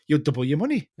double your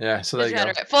money. Yeah, so there you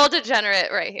go. Full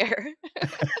degenerate right here.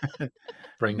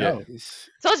 Bring it.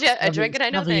 Told you, I drink and I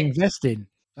know things. Investing.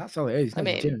 That's all it is.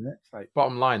 It's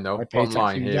bottom line though. Bottom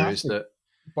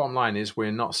line is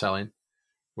we're not selling.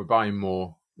 We're buying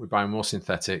more. We're buying more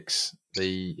synthetics.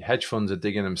 The hedge funds are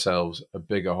digging themselves a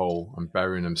bigger hole and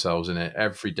burying themselves in it.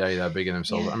 Every day they're digging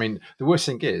themselves. Yeah. I mean, the worst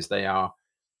thing is they are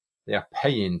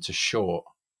paying to short,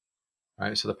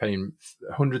 right? So they're paying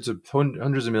hundreds of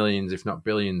millions, if not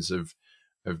billions of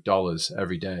dollars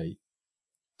every day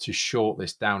to short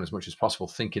this down as much as possible,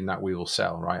 thinking that we will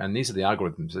sell, right? And these are the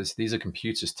algorithms. These are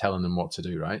computers telling them what to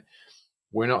do, right?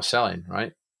 We're not selling,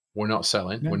 right? We're not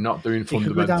selling. No. We're not doing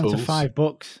fundamentals. It could go down to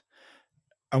 $5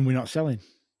 and we're not selling.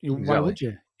 Exactly. Why would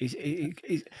you?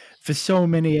 It's for so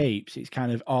many apes, it's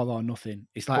kind of all or nothing.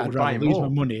 It's like I'd rather lose my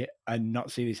money and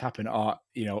not see this happen, or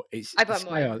it's I buy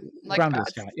more.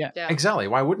 Yeah, exactly.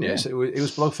 Why wouldn't you? Yeah. It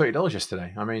was below $30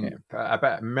 yesterday. I mean, I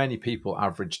bet many people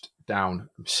averaged down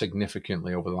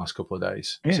significantly over the last couple of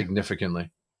days. Yeah.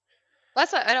 Significantly.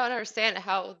 That's what I don't understand.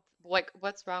 How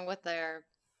what's wrong with their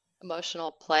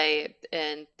emotional play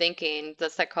and thinking, the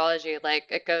psychology?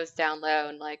 It goes down low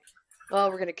and well,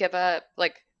 we're gonna give up.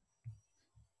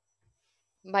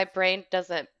 My brain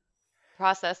doesn't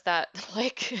process that.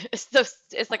 It's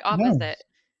opposite. No.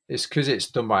 It's because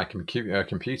it's done by a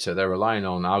computer. They're relying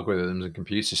on algorithms and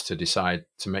computers to decide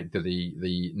to make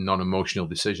the non-emotional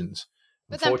decisions.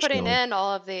 But then putting in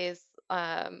all of these,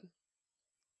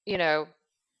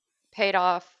 paid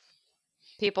off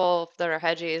people that are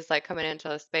hedgies, coming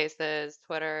into spaces,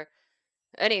 Twitter,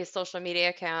 any social media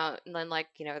account, and then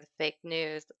the fake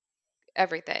news,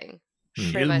 everything.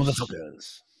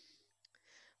 Motherfuckers.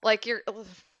 I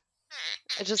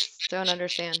just don't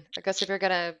understand. I guess if you're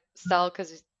gonna sell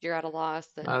because you're at a loss,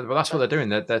 then but that's what they're doing.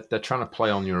 They're trying to play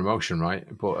on your emotion, right?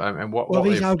 But and what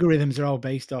these algorithms are all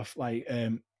based off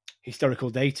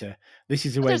historical data. This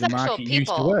is the way the market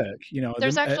used to work.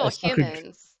 There's actual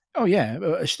humans.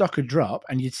 A stock would drop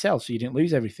and you'd sell, so you didn't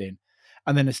lose everything,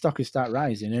 and then the stock would start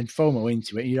rising and FOMO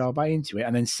into it. You'd all buy into it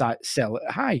and then sell at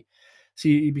a high. So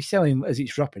you'd be selling as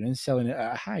it's dropping and selling it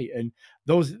at a high. And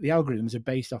the algorithms are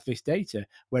based off this data,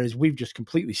 whereas we've just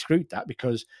completely screwed that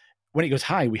because when it goes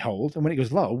high, we hold, and when it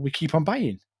goes low, we keep on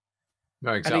buying.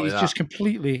 No, exactly. And it's just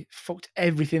completely fucked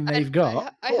everything they've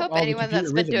got. I hope all the anyone computer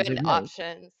that's been rhythms doing they've made.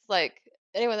 options, like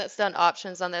anyone that's done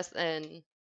options on this and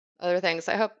other things,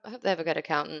 I hope they have a good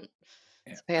accountant.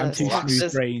 Yeah. To pay I'm those too taxes.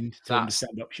 smooth-brained to That's-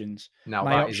 understand options. Now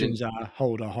My that options are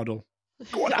hold or hodl.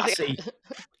 Go on, Yeah. Arcee.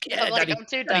 Yeah, I'm like, Daddy, I'm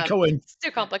too Daddy dumb. Cohen. It's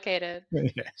too complicated. Yeah.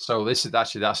 So this is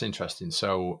actually that's interesting.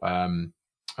 So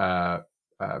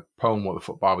Poem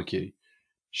Waterfoot Barbecue,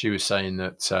 she was saying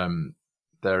that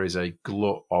there is a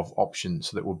glut of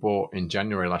options that were bought in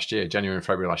January and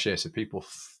February last year. So people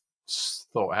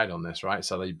thought ahead on this, right?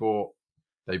 So they bought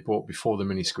before the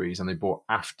mini squeeze and they bought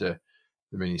after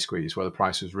the mini squeeze where the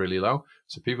price was really low.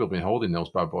 So people have been holding those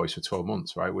bad boys for 12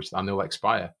 months, right? And they'll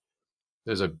expire.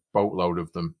 There's a boatload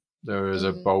of them. There is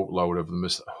a boatload of them.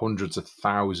 There's hundreds of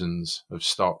thousands of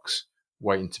stocks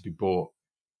waiting to be bought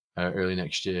early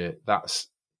next year. That's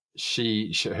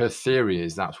her theory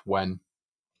is that's when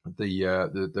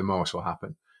the most will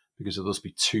happen because there'll just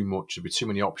be too much. There'll be too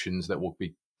many options that'll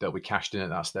be cashed in at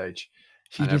that stage.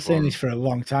 She's been saying this for a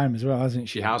long time as well, hasn't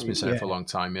she? She has been saying it for a long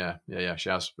time. Yeah. She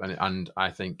has, and I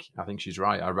think she's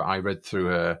right. I read through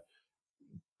her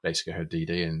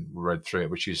DD and read through it,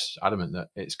 but she's adamant that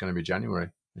it's going to be January,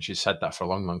 and she's said that for a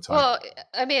long, long time. Well,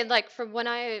 I mean, like from when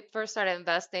I first started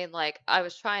investing, like I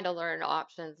was trying to learn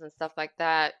options and stuff like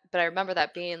that, but I remember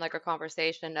that being like a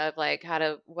conversation of like how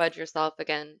to wedge yourself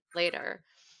again later,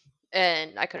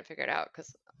 and I couldn't figure it out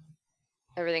because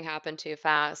everything happened too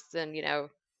fast, and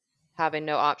having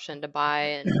no option to buy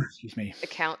and Excuse me.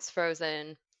 accounts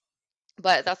frozen.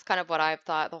 But that's kind of what I've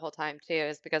thought the whole time too,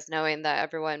 is because knowing that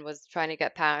everyone was trying to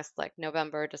get past like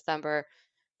November, December,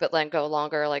 but then go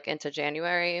longer like into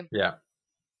January. Yeah.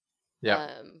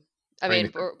 I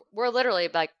mean, we're literally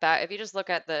like that. If you just look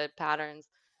at the patterns,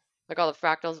 like all the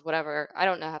fractals, whatever, I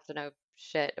don't have to know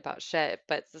shit about shit,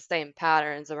 but it's the same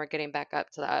patterns, and we're getting back up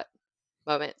to that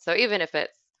moment. So even if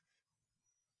it's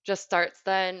just starts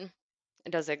then,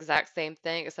 it does the exact same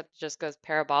thing, except it just goes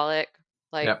parabolic.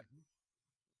 Like,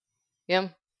 yeah.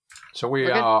 So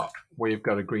we've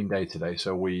got a green day today.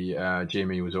 So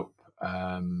GME was up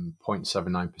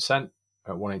 0.79%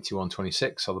 at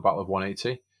 181.26. So the battle of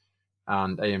 180,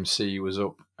 and AMC was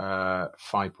up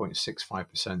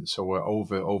 5.65%. So we're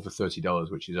over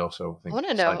 $30, which is also I think. I want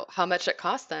to know how much it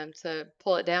cost them to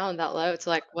pull it down that low. It's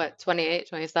like what 28,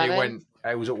 27.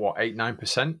 It was at what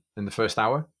 8-9% in the first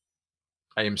hour.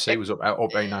 AMC was up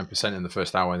 8-9% in the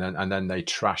first hour, and then they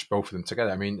trashed both of them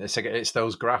together. I mean, it's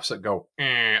those graphs that go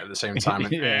at the same time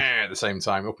and at the same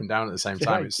time, up and down at the same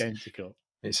time. It's identical.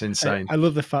 It's insane. I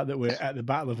love the fact that we're at the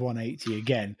battle of 180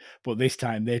 again, but this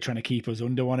time they're trying to keep us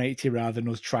under 180 rather than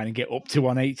us trying to get up to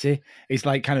 180. It's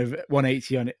like kind of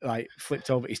 180 on it, like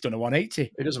flipped over. It's done a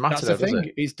 180. It doesn't matter. That's the thing. Does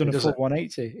it? It's done a full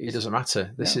 180. It doesn't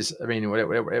matter. This is, I mean, whether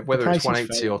it's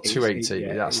 180 or 280,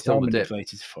 that's still the dip.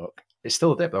 As fuck. It's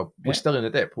still a dip, though. We're still in a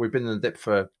dip. We've been in the dip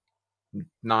for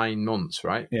 9 months,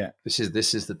 right? Yeah. This is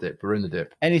the dip. We're in the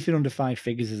dip. Anything under 5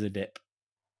 figures is a dip.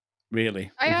 Really.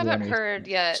 I haven't heard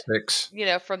yet, 6.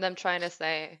 From them trying to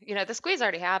say, the squeeze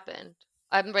already happened.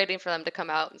 I'm waiting for them to come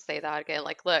out and say that again.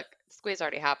 Like, look, the squeeze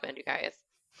already happened, you guys.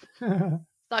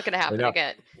 It's not going to happen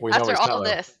again. After all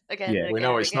this, again. Yeah, we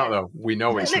know it's not, though. We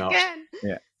know it's not. Again.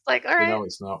 Yeah. It's like, all right. We know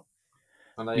it's not.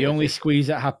 The only squeeze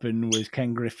that happened was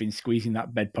Ken Griffin squeezing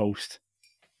that bedpost.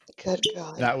 Good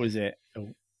God. That was it. Oh,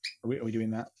 are we doing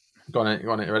that? Go on it.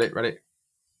 Ready?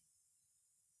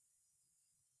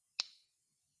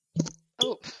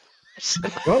 Oh.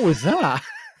 What was that?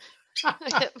 I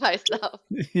hit myself.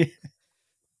 Yeah.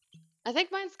 I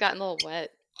think mine's gotten a little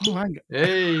wet. Oh, hang on.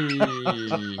 Hey.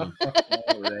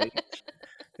 All right.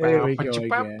 There we go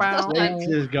again.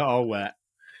 It's got all wet.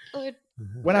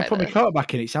 When I put my coat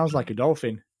back in, it sounds like a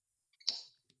dolphin.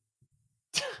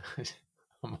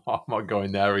 I'm not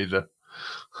going there either.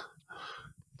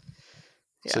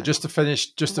 Yeah. So just to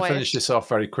finish this off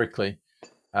very quickly,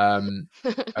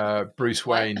 Bruce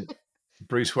Wayne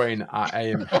at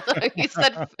AM. He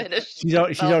said finish.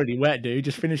 She's already wet, dude.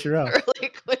 Just finish her off really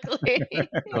quickly.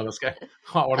 No, let's go.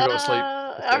 I want to go to sleep.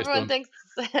 Everyone thinks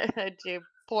do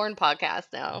porn podcast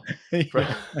now.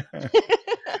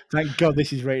 Thank God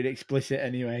this is rated explicit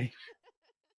anyway.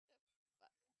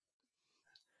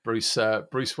 Bruce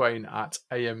Wayne at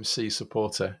AMC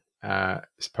supporter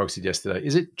posted yesterday.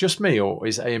 Is it just me or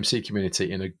is AMC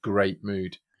community in a great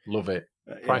mood? Love it.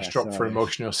 Price drop for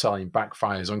emotional selling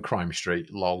backfires on Crime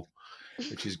Street. Lol,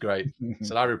 which is great.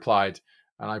 So I replied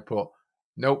and I put,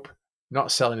 nope,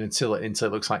 not selling until it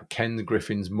looks like Ken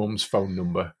Griffin's mum's phone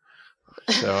number.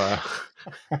 So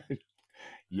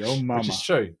your mama, which is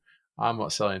true. I'm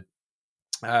not selling.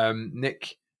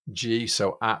 Nick G,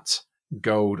 so at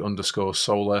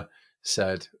gold_solar,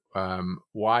 said,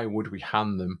 why would we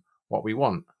hand them what we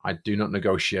want? I do not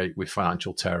negotiate with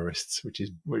financial terrorists, which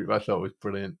I thought was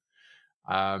brilliant.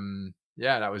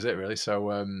 Yeah, that was it really.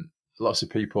 So lots of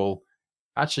people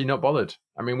actually not bothered.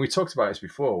 I mean, we talked about this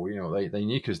before. They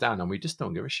nuke us down, and we just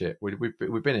don't give a shit. We've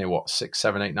been here 6,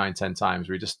 7, 8, 9, 10 times.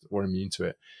 We're immune to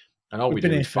it, and all we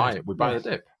do is buy it. We buy the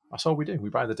dip. That's all we do. We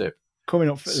buy the dip. Coming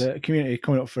up for the community,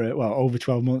 over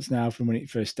 12 months now from when it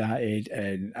first started,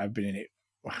 and I've been in it.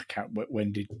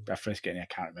 When did I first get in? I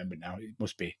can't remember now. It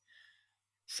must be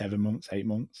 7 months, 8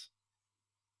 months.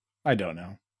 I don't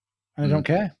know. And I don't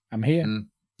care. I'm here.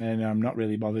 And I'm not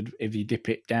really bothered if you dip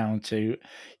it down to,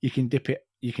 you can dip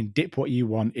what you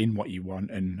want in what you want,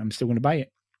 and I'm still going to buy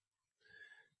it.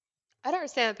 I don't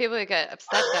understand people who get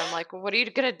upset though. I'm like, well, what are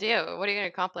you going to do? What are you going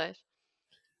to accomplish?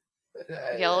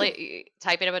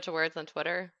 Typing a bunch of words on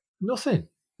Twitter? Nothing.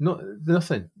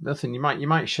 Nothing. You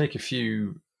might shake a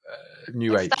few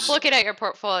new apes. Stop looking at your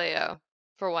portfolio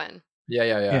for one.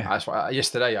 Yeah. That's why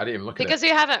yesterday I didn't even look at it. Because you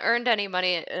haven't earned any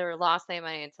money or lost any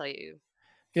money until you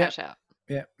cash out.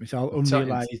 Yeah, it's all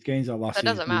unrealized gains or losses. That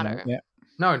doesn't matter. Yeah.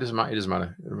 No, it doesn't matter. It doesn't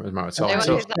matter. It doesn't matter at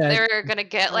all. They're going to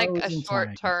get like a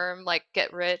short term, like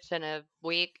get rich in a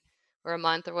week or a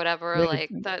month or whatever.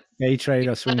 Like that's day trade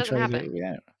or swing trade.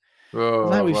 Yeah. Oh,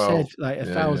 like we've said like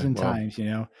 1,000 times,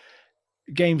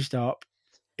 GameStop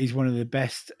is one of the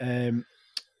best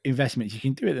investments you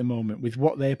can do at the moment with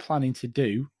what they're planning to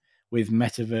do with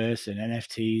metaverse and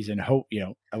NFTs and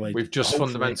with just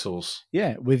fundamentals.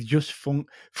 Yeah, with just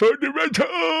fundamentals.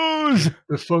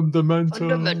 The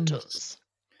fundamentals.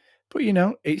 But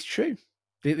it's true.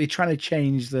 They're trying to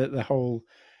change the whole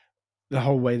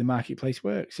way the marketplace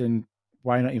works, and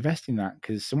why not invest in that?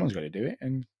 Because someone's got to do it.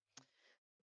 And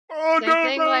same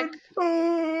thing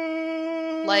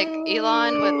like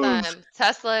Elon with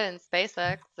Tesla and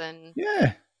SpaceX, and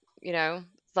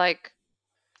it's like.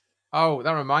 Oh,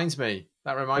 that reminds me.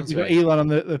 Have you got Elon on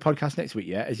the podcast next week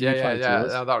yet? Yeah.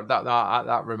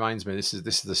 That reminds me. This is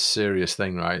the serious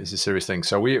thing, right? It's a serious thing.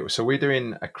 So we're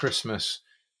doing a Christmas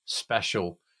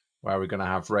special where we're going to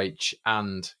have Rach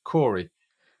and Corey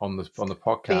on the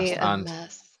podcast, and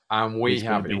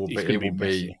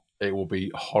it will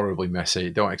be horribly messy.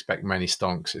 Don't expect many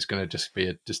stonks. It's going to just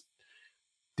be just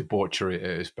debauchery at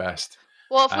its best.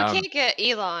 Well, if we can't get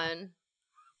Elon,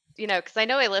 because I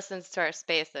know he listens to our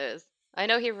spaces. I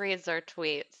know he reads our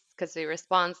tweets because he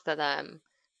responds to them.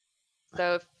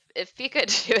 So if he could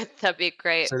do it, that'd be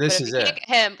great. So this is it. Can't get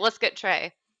him, let's get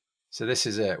Trey. So this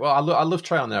is it. Well, I love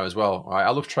Trey on there as well. Right? I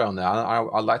love Trey on there.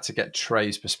 I'd like to get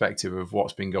Trey's perspective of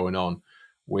what's been going on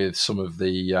with some of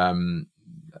the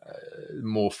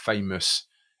more famous,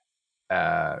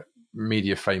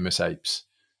 media famous apes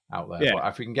out there. Yeah. But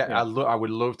if we can get, I would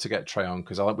love to get Trey on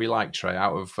because we like Trey.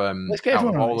 Let's get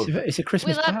everyone on. It's a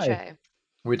Christmas party. Trey.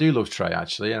 We do love Trey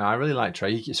actually, and I really like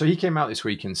Trey. So he came out this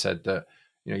week and said that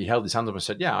he held his hand up and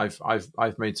said, "Yeah,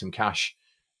 I've made some cash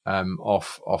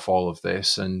off all of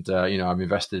this, and I've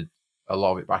invested a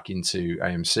lot of it back into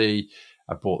AMC.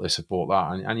 I bought this, I bought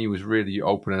that," and he was really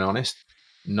open and honest.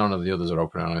 None of the others are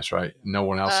open and honest, right? No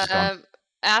one else has gone.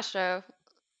 Astro.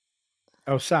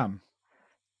 Oh, Sam.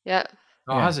 Yeah.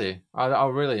 Oh, has he?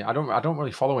 Really? I don't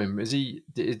really follow him. Is he?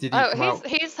 Did he?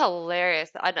 He's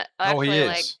hilarious. He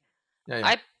is. Yeah.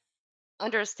 I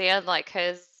understand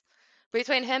his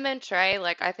between him and Trey.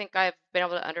 I think I've been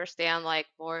able to understand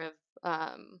more of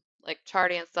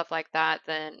charting and stuff like that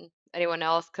than anyone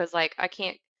else because I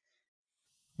can't.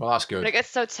 Well, that's good. It's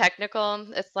so technical.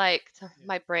 It's my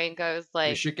brain goes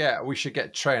we should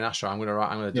get Trey and Astro. I'm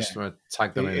gonna just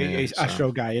tag them in. He's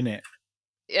Astro guy, isn't it?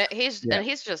 Yeah, and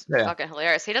he's just fucking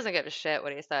hilarious. He doesn't give a shit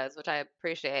what he says, which I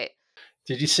appreciate.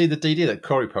 Did you see the DD that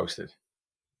Corey posted?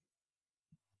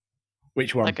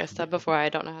 Which one? Like I said before, I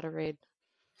don't know how to read.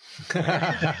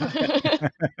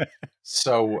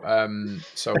 So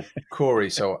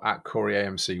Corey, at Corey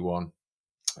AMC1,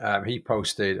 he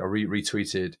posted or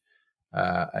retweeted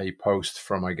a post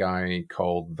from a guy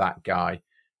called That Guy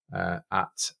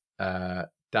at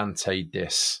Dante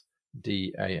Diss,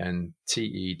 DANTEDISS,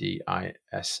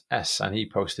 and he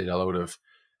posted a load of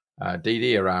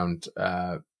DD around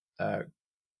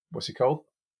what's he called?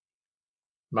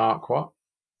 Mark what?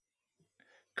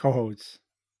 Cohodes.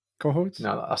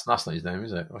 No, that's not his name,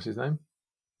 is it? What's his name?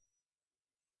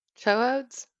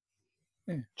 Chodes?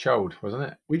 Yeah. Chode, wasn't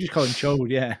it? We just call him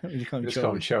Chode, yeah. We just call him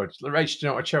Chode. Rach, do you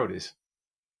know what a Chode is?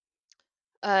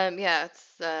 Yeah,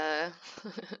 it's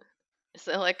is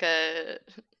it like a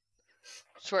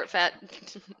short fat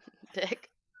dick?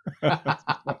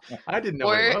 I didn't know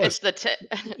or what it was. It's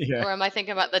the or am I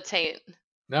thinking about the taint?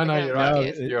 No, I get you're them right.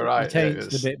 confused. You're right. The taint's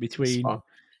the bit It's between, fun.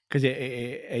 because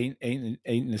it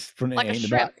ain't the front, Like it a ain't the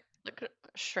shrimp. back. Like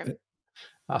a shrimp.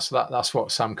 That's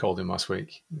what Sam called him last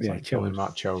week. It's Yeah, like calling him chode.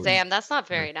 Matt Chode. Damn, that's not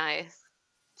very nice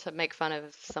to make fun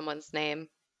of someone's name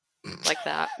like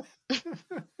that.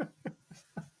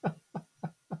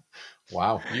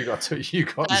 Wow, you got told Yeah,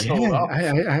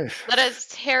 off. That is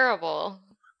terrible.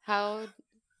 How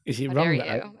is it dare wrong that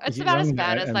you? is It's it about as wrong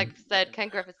bad that as like said Ken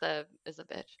Griffith's is a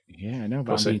bitch. yeah, I know,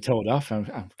 but I'm Pussy. being told off. I'm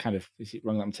kind of, is it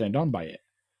wrong that I'm turned on by it?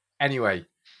 Anyway,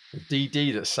 the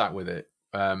DD that sat with it.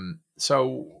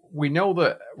 So we know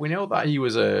that he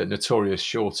was a notorious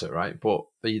shorter, right? But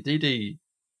the DD,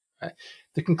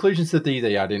 the conclusions to the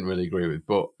DD, I didn't really agree with.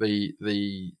 But the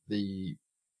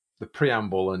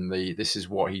preamble and this is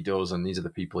what he does and these are the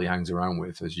people he hangs around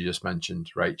with, as you just mentioned,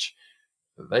 Rach.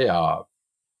 They are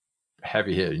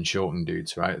heavy hitting shorting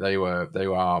dudes, right? They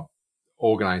are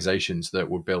organizations that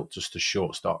were built just to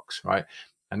short stocks, right?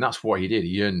 And that's what he did.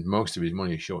 He earned most of his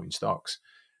money shorting stocks.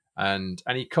 And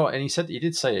he said he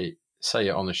did say it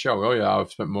on the show. Oh yeah,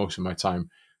 I've spent most of my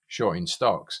time shorting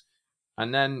stocks,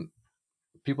 and then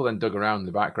people then dug around in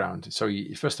the background. So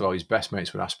first of all, his best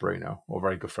mates were Asperino, or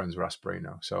very good friends with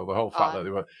Asperino. So the whole fact that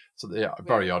they were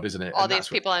very odd, isn't it? All And these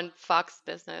people in Fox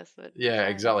Business. Yeah,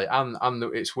 exactly. And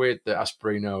it's weird that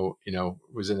Asperino,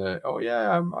 was in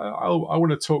I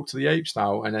want to talk to the apes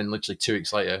now, and then literally 2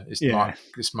 weeks later,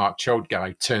 this Mark Chode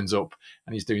guy turns up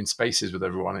and he's doing spaces with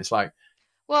everyone. It's like,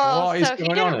 well, what is so he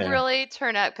going on didn't here? really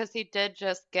turn up because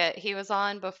he was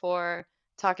on before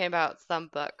talking about some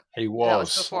book. He That was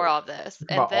was before all this,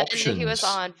 and about then he was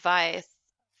options. on Vice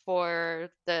for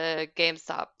the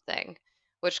GameStop thing,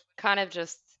 which kind of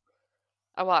just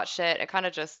I watched it. It kind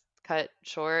of just cut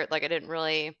short. Like it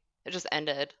just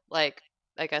ended. Like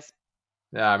I guess.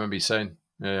 Yeah, I remember you saying,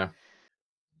 yeah,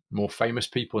 more famous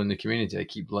people in the community. They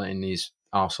keep letting these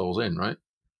assholes in, right?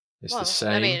 It's the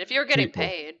Well, I mean, same if you're getting people.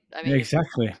 paid, I Yeah, mean,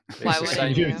 exactly. why It's the wouldn't same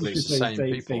you? people. It's the same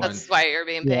people. And That's why you're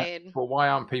being Yeah. paid. but why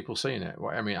aren't people seeing it?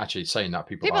 Well, I mean, actually, saying that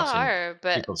people People are seeing it. are,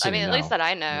 but People are I seeing mean, it at least now. that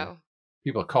I Yeah. know.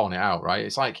 People are calling it out, right?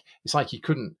 It's like you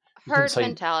couldn't Herd say,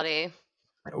 mentality.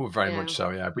 oh, very much so,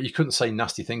 yeah. But you couldn't say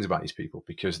nasty things about these people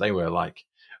because they were like,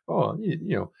 oh,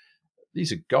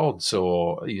 these are gods,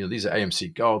 or these are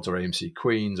AMC gods, or AMC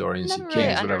queens, or I AMC never really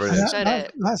kings, whatever it is. understood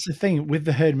it. That's the thing with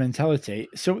the herd mentality.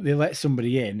 So they let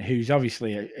somebody in who's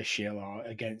obviously a shill or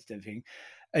against everything,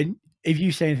 and if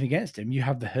you say anything against him, you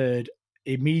have the herd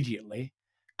immediately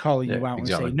calling you out and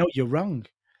saying, "No, you're wrong."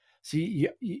 See,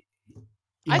 I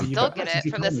you've still got get passive it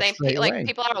from the deployment same straight like away.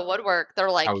 people out of woodwork. They're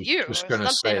like, I was you just or going to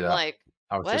something. say I'm that. like,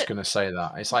 I was what? just going to say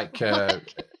that. It's like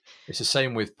Like, it's the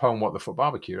same with Poem What the Foot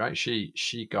Barbecue, right?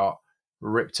 She got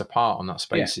ripped apart on that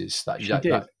Spaces. She did.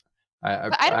 but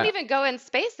I don't even go in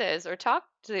spaces or talk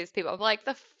to these people. I'm like,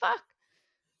 the fuck?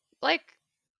 Like,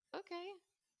 okay.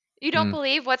 You don't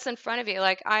believe what's in front of you.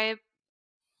 Like, I,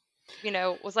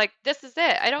 was like, this is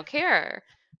it. I don't care.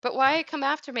 But why come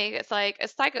after me? It's like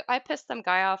I pissed some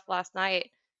guy off last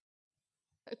night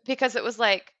because it was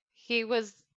like he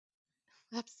was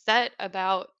upset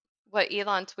about what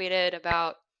Elon tweeted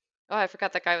about, oh, I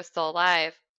forgot that guy was still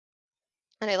alive.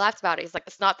 And he laughed about it. He's like,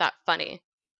 it's not that funny.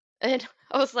 And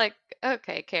I was like,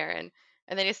 okay, Karen.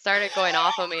 And then he started going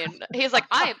off on me, and he's like,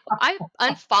 I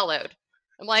unfollowed.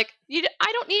 I'm like,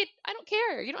 I don't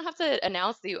care. You don't have to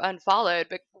announce that you unfollowed.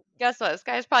 But guess what? This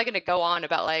guy's probably gonna go on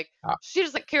about like she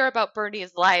doesn't care about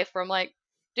Bernie's life. Or I'm like,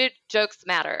 dude, jokes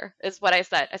matter is what I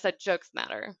said. I said jokes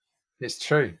matter. It's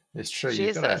true. It's true.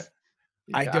 You got Jesus. to.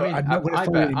 I'm not going to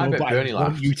follow you I anymore, bet but Bernie I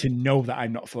want laughed. you to know that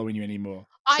I'm not following you anymore.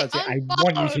 I That's it. I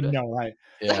want you to unfollowed. know. Like,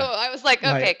 So I was like,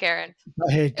 like, okay, Karen.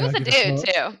 hey, It was don't a give a dude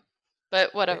fuck. too.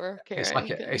 But whatever, It's Karen.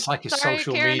 like a Sorry,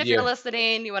 social Karen, if you're media.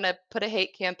 listening, you want to put a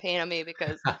hate campaign on me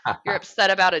because you're upset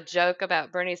about a joke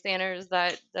about Bernie Sanders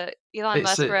that Elon It's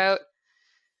Musk a wrote.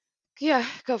 Yeah,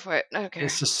 go for it. Okay.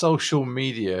 it's a social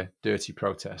media dirty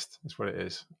protest. That's what it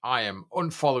is. I am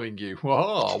unfollowing you.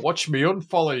 Whoa, watch me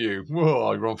unfollow you.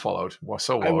 Whoa, you're unfollowed. Well,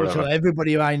 so what? I will Whatever. tell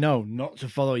everybody I know not to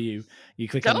follow you. You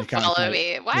click on the Don't account. follow Like,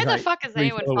 me. Why there's the like fuck is 3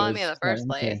 anyone following me in followers. the first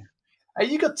Like, place? okay.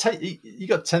 Hey, you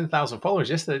got 10,000 followers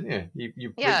yesterday, didn't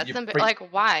you? Yeah, like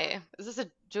why?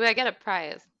 Do I get a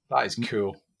prize? That is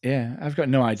cool. Yeah, I've got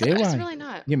no idea why. It's really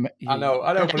not. I know,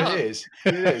 but it is.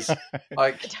 It is.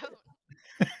 Like, I don't.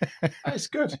 it's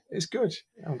good. It's good.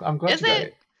 I'm glad Is you got it?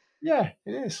 it. Yeah,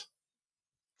 it is.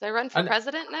 Do I run for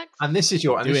president next? And this is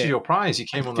your prize. You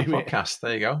came on the Do it. podcast.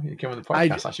 There you go. You came on the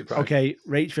podcast. That's your prize. Okay,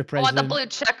 Rach for I want the president. blue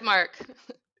check mark.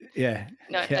 Yeah.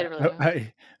 No, I yeah. really don't.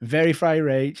 Verify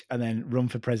Rach and then run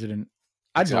for president.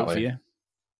 I'd vote for you.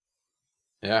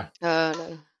 Yeah.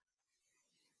 No.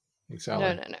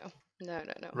 Exactly. No. No.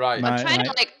 Right. I'm trying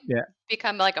to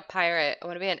become like a pirate. I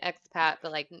want to be an expat,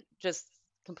 but like just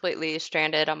completely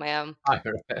stranded on my own.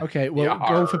 Okay, well,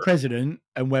 go for president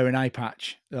and wear an eye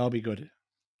patch. That'll be good.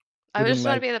 I just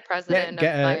want to be the president of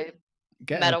my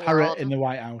Get a parrot in the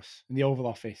White House, in the Oval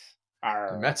Office.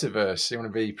 The metaverse. You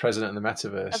want to be president of the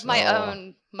metaverse? Of my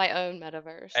own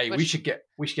metaverse. Hey, we should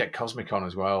get Cosmic on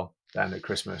as well then at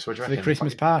Christmas. What do you reckon? For the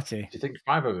Christmas party. Do you think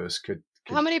 5 of us could?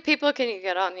 How many people can you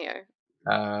get on here?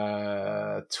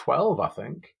 12, I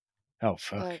think. Oh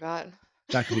fuck! Oh my god,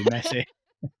 that could be messy.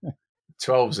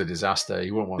 12's a disaster.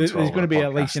 You wouldn't want 12. There's going to be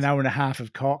at least an hour and a half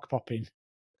of cork popping.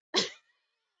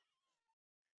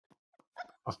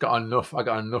 I got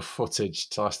enough footage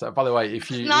to last. By the way, if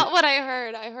you not what I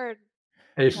heard. I heard.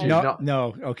 If you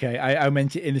no, okay. I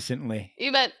meant it innocently.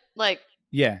 You meant like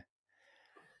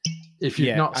If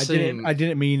you've not seen, I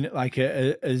didn't mean like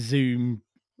a Zoom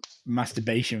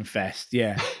masturbation fest.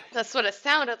 Yeah, that's what it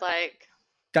sounded like.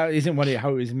 That isn't how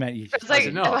it was meant. It's like,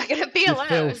 am I going to be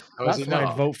allowed? That's why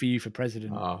I'd vote for you for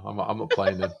president. Oh, I'm not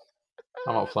playing then.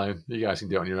 I'm not playing. You guys can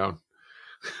do it on your own.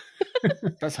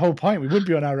 That's the whole point. We would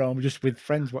be on our own, just with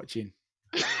friends watching.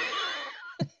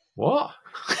 What?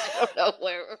 I don't know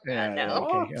where we're at now.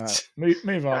 Okay. Right.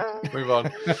 Move on. Move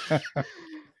on.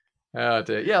 Oh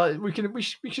dear. Yeah, we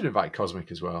should invite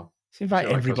Cosmic as well. Let's invite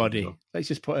everybody. Well. Let's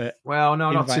just put it. Well,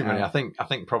 no, not too many. I think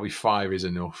probably 5 is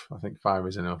enough.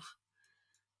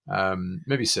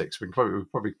 Maybe 6. We can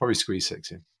probably squeeze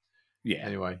 6 in. Yeah.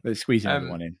 Anyway, let's squeeze another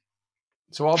one in.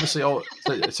 So obviously,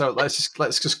 so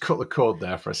let's just cut the cord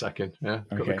there for a second. Yeah,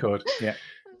 cut the cord. Yeah.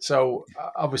 So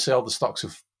obviously, all the stocks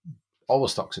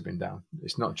have been down.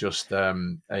 It's not just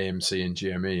AMC and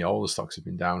GME. All the stocks have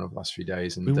been down over the last few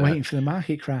days. And we're waiting for the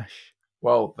market crash.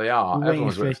 Well, they are.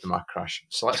 Everyone's waiting for the market crash.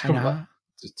 So let's come back.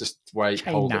 Just wait.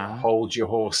 Hold your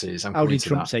horses. How did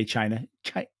Trump say China?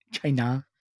 China.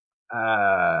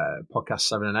 Podcast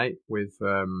 7 and 8 with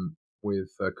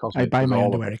Cosmic. I buy my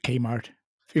underwear at Kmart.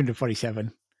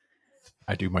 347.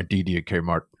 I do my DD at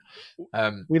Kmart.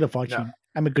 Wheel of Fortune. No.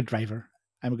 I'm a good driver.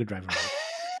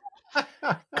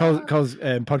 Calls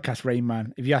podcast Rain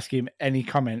Man. If you ask him any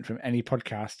comment from any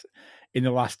podcast in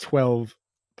the last 12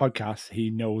 podcasts, he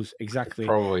knows exactly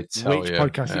which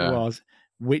podcast it was,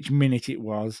 which minute it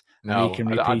was. No, he can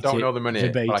repeat I don't know the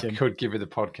minute, verbatim. But I could give you the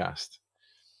podcast.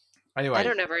 Anyway, I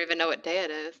don't ever even know what day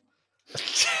it is.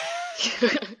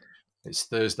 It's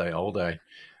Thursday all day,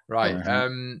 right?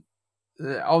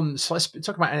 So let's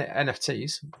talk about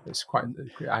NFTs. It's quite.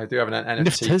 I do have an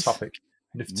NFT topic.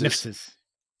 NFTs.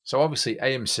 So obviously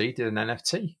AMC did an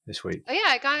NFT this week. Oh yeah,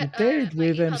 I got. It did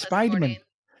with Spider-Man.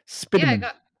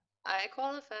 Yeah, I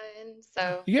qualified.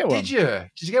 So you get one. Did you?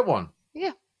 Did you get one?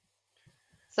 Yeah.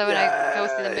 So when I go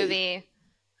see the movie,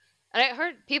 and I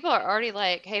heard people are already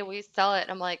like, "Hey, we sell it." And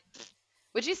I'm like,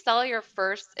 "Would you sell your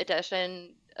first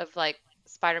edition of like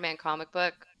Spider-Man comic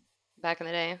book back in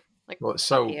the day?" Like, well,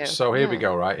 so here we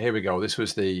go. Right, here we go. This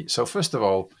was so first of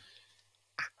all,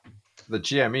 the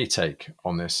GME take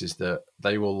on this is that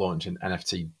they will launch an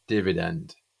NFT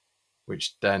dividend,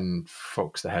 which then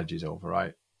fucks the hedges over,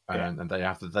 right? And they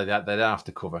have to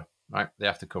cover, right? They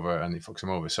have to cover, and it fucks them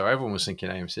over. So everyone was thinking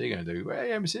AMC are going to do,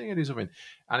 AMC are going to do something,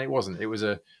 and it wasn't. It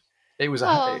wasn't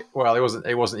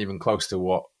even close to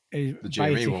what the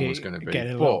GME one was going to be. Get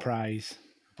a little prize,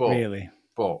 really.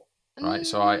 But right,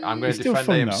 so I'm going to defend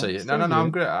AMC. No,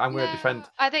 I'm going to defend.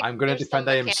 I'm going to defend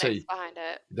AMC. Behind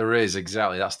it. There is,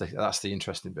 exactly. That's the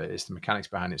interesting bit. It's the mechanics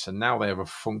behind it. So now they have a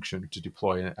function to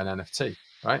deploy an NFT.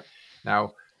 Right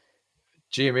now,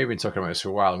 GME have been talking about this for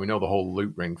a while, and we know the whole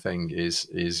loop ring thing is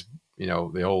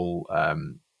the whole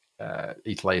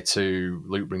ETH Layer 2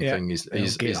 loop ring thing is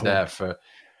there for.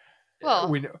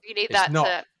 Well, you need that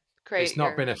to create. It's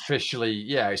not been officially,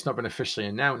 it's not been officially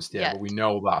announced yet, but we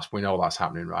know that's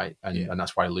happening, right? And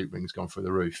that's why loop ring's gone through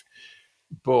the roof.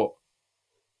 But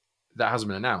that hasn't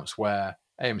been announced. Where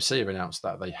AMC have announced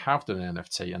that they have done an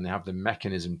NFT and they have the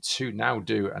mechanism to now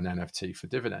do an NFT for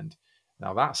dividend.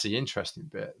 Now that's the interesting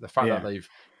bit. The fact that they've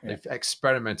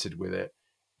experimented with it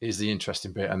is the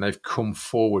interesting bit, and they've come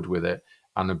forward with it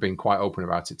and have been quite open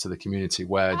about it to the community.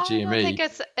 Where GME, I don't think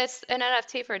it's an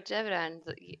NFT for dividends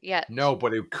yet. No,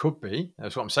 but it could be.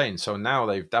 That's what I'm saying. So now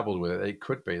they've dabbled with it. It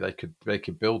could be. They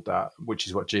could build that, which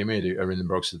is what GME are in the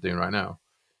process of doing right now.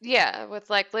 Yeah, with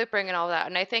like loop ring and all that.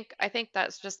 And I think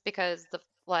that's just because the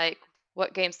what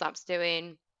GameStop's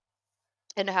doing,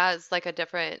 and has like a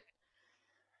different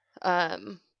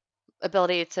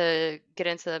ability to get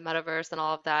into the metaverse and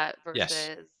all of that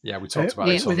versus we talked about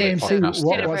it with AMC. Two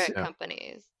different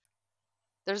companies.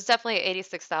 There's definitely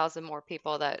 86,000 more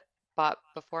people that bought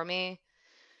before me,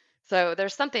 So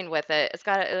there's something with it. There's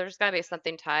got to be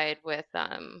something tied with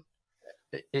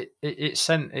It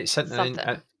sent something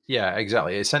yeah,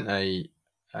 exactly. It sent a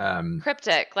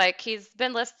cryptic. Like he's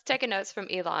been taking notes from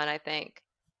Elon, I think.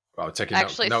 well, taking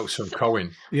Actually, notes from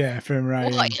Cohen. Yeah, from well,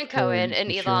 Ryan and Cohen Cohen and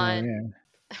for sure. Elon,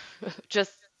 Yeah.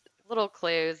 just little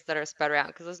clues that are spread around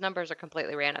because those numbers are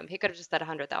completely random. He could have just said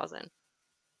 100,000.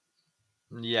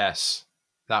 Yes,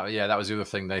 that was the other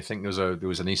thing. They think there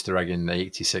was an Easter egg in the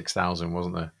 86,000,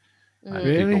 wasn't there? And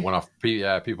Really?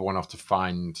 people went off to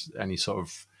find any sort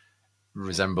of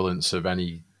resemblance of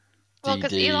any Well,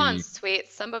 because DD. Elon's tweets,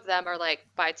 some of them are like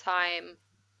by time,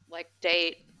 like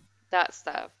date, that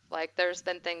stuff. Like there's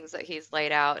been things that he's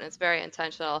laid out and it's very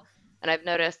intentional. And I've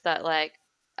noticed that like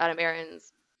Adam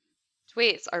Aaron's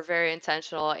tweets are very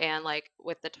intentional and like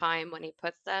with the time when he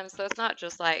puts them. So it's not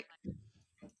just like,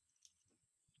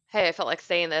 hey, I felt like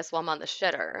saying this while I'm on the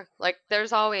shitter. Like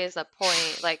there's always a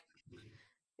point. Like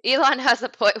Elon has a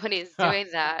point when he's doing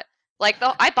that. Like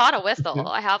I bought a whistle.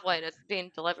 I have one. It's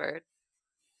being delivered.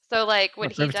 So like when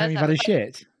For he every time does you've that, had a like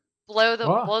shit. blow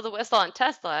What? the whistle on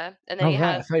Tesla, and then Oh he right,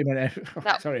 I has thought you meant.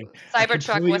 that Sorry, I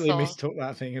Cybertruck completely whistle. mistook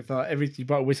that thing. I thought you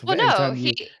bought a whistle Well, for every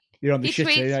no, time you're on the he shitter.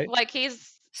 tweets Right? like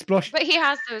he's, Splosh. but he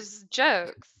has those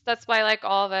jokes. That's why like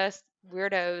all of us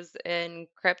weirdos in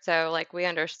crypto, like we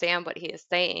understand what he is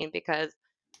saying because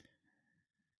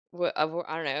I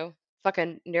don't know,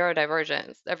 fucking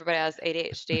neurodivergence. Everybody has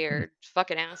ADHD or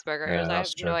fucking Asperger's. Yeah, I have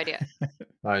that's no true. idea.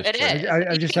 That is It true. is.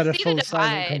 I You just can had a see the full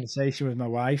silent divide. conversation with my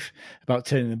wife about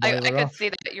turning the I boiler could off. see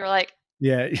that. You were like,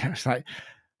 Yeah, it's like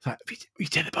we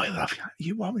turn the boiler off.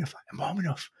 You warm enough? I'm warm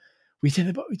enough. We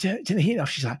turn the heat off.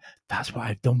 She's like, that's what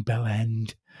I've done, Bell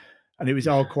End. And it was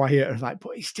all quiet. I was like,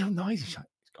 but it's still noisy. She's like,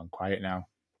 it's gone quiet now.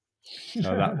 So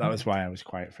that was why I was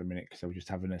quiet for a minute because I was just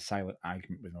having a silent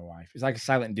argument with my wife. It's like a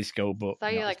silent disco, but saw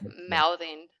you not like as much.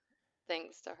 mouthing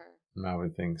things to her.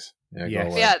 Mouthing things. Yeah, Yes.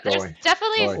 go away. Yeah, Go there's away.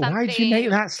 definitely Go away. Why did you make something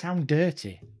that sound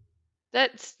dirty?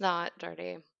 that's not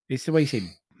dirty. It's the way you say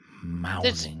It's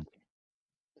mouthing.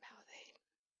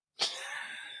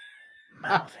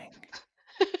 Mouthing.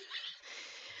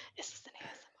 This is an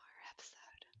ASMR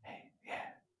episode. Hey, yeah.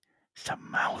 Stop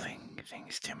mouthing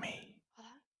things to me. Hold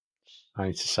on. I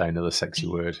need to say another sexy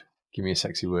word. Give me a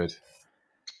sexy word.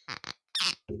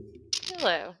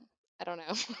 Pillow. I don't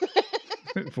know.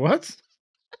 What?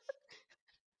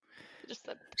 Just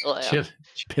said pillow.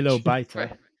 Pillow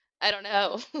biter. I don't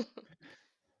know.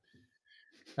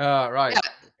 Right. Yeah.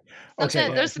 Okay.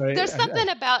 Something, Yeah, there's something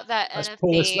about that Let's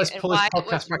pull NFT and this why it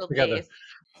podcast was back together. released.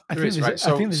 I There think is, there's,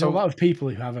 right. I think there's a lot of people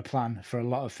who have a plan for a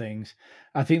lot of things.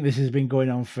 I think this has been going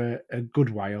on for a good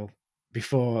while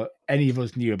before any of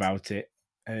us knew about it,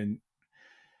 and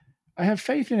I have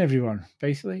faith in everyone.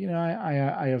 Basically, you know,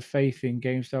 I have faith in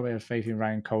GameStop. I have faith in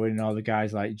Ryan Cohen and all the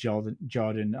guys like Jordan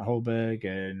Holberg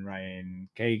and Ryan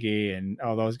Kagi and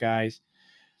all those guys.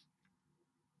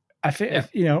 I think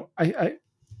you know,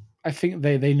 I think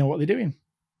they know what they're doing.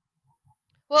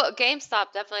 Well, GameStop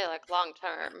definitely like long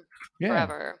term,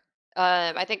 forever.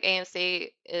 I think AMC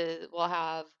will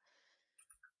have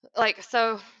like,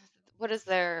 so what is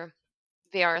their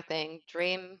VR thing?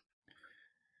 Dream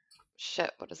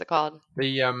shit, what is it called?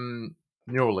 The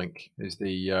Neuralink is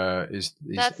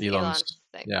That's Elon's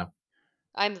thing. yeah.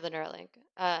 I'm the Neuralink.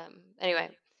 Anyway,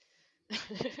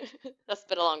 that's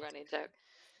been a long running joke.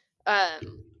 I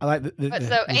like the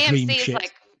so dream AMC's shit.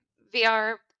 like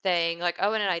VR thing. Like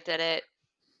Owen and I did it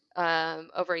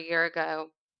over a year ago,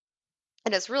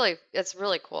 and it's really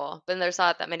cool. But there's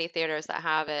not that many theaters that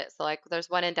have it. So like there's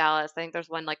one in Dallas. I think there's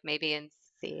one like maybe in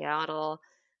Seattle.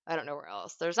 I don't know where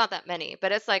else. There's not that many,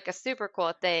 but it's like a super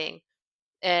cool thing,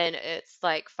 and it's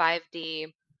like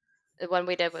 5D. The one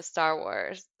we did with Star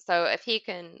Wars. So if he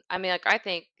can, I mean, like I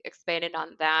think expanding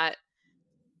on that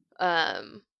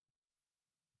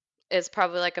is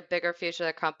probably like a bigger future of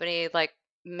the company. Like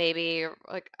maybe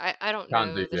like I don't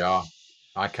Can't know do the VR.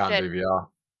 I can't shit. do VR.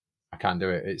 I can't do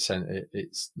it.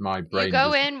 It's my You brain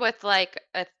go does in with like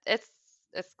it's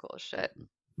cool shit.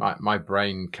 my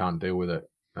brain can't deal with it.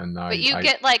 And But you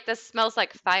get like this smells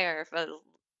like fire for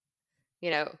you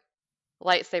know,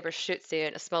 lightsaber shoots you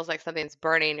and it smells like something's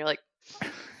burning. You're like,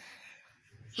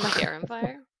 is my hair on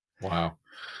fire? Wow.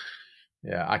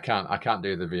 Yeah, I can't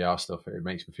do the VR stuff. It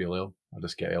makes me feel ill. I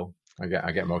just get ill.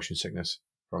 I get motion sickness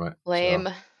from it. Lame.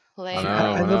 So. Lame.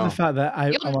 I love the fact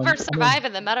that You'll never survive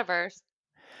in the metaverse.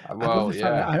 I love the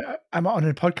fact that I'm on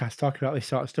a podcast talking about this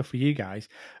sort of stuff with you guys,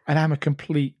 and I'm a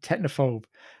complete technophobe.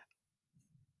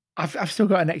 I've still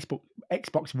got an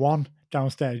Xbox One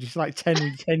downstairs, just like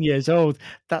 10 years old.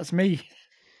 That's me.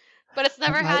 But it's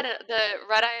never had the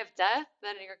red eye of death.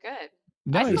 Then you're good.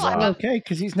 No, it's still all have. okay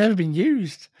because it's never been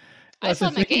used. I That's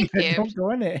still the have my thing. GameCube. Don't go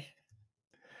in it.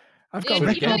 I've got a You know,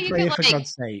 record you player could for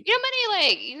God's sake. you know, how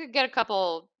many you could get a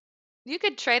couple. You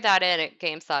could trade that in at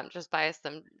GameStop and just buy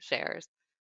some shares.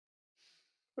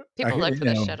 People look for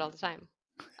this shit all the time.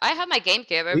 I have my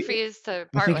GameCube. I refuse to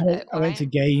I part think with it. I went to Why?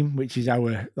 Game, which is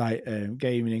our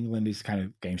Game in England is kind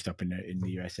of GameStop in the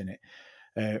US, isn't it?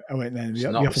 I went there. It's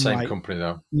They not the offered me same company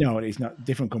though. No, it's not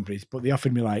different companies, but they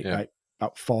offered me like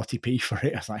about 40p for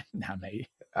it. I was like, nah, mate.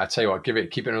 I tell you what, keep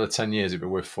it another 10 years, it'd be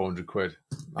worth 400 quid.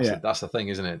 That's the thing,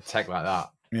 isn't it? Tech like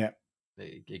that. Yeah.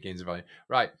 It gains value.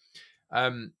 Right.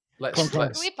 Let's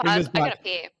Can we pause? I gotta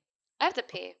pee. I have to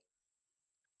pee.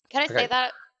 Can I say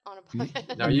that on a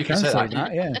podcast? No, you can say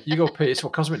that. Yeah. You go pee. It's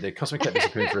what Cosmic did. Cosmic kept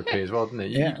disappearing for a pee as well, didn't he?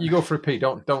 Yeah. You go for a pee.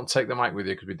 Don't take the mic with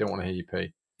you because we don't want to hear you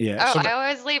pee. Yeah. Oh, I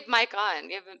always leave mic on.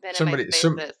 You haven't been in my spaces,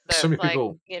 so some it's people,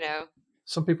 like, you know.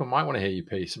 Some people might want to hear you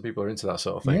pee. Some people are into that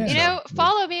sort of thing. Yeah. You know,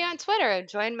 follow me on Twitter and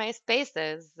join my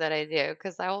spaces that I do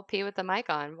because I will pee with the mic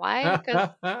on. Why? Because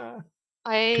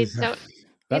I don't.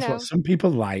 That's what some people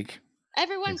like.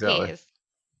 Everyone pees.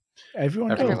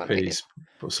 Everyone pees,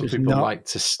 but some Just people like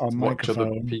to watch other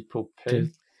people pee.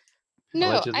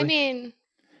 No, allegedly. I mean,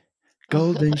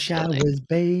 golden showers,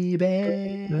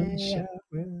 baby. Golden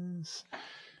showers.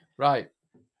 Right.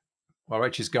 Well,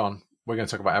 Rachel's gone. We're going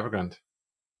to talk about Evergrande.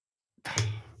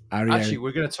 Actually,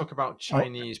 we're going to talk about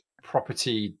Chinese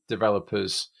property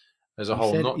developers as a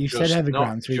whole. You said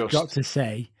Evergrande, so we've got to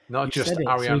say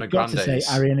Ariana Grande. To say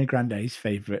Ariana Grande's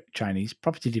favorite Chinese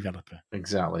property developer.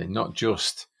 Exactly, not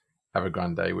just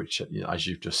Evergrande, which, as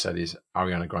you've just said, is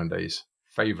Ariana Grande's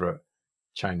favorite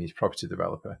Chinese property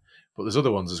developer. But there's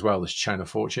other ones as well. There's China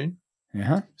Fortune.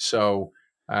 Uh-huh. So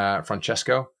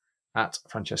Francesco at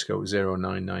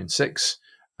Francesco0996,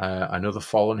 another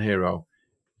fallen hero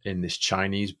in this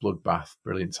Chinese bloodbath.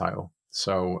 Brilliant title.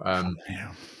 So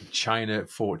China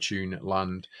Fortune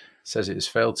Land says it has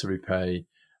failed to repay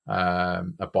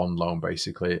a bond loan,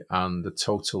 basically, and the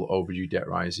total overdue debt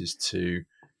rises to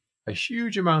a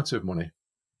huge amount of money.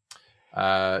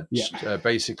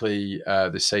 Basically,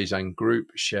 the Seizang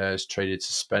Group shares traded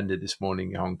suspended this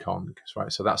morning in Hong Kong.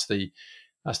 Right, so that's the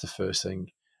first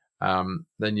thing.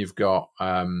 Then you've got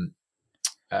Kaiser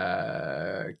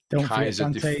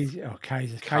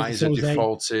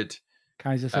defaulted.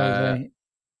 Kaiser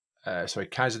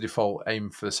default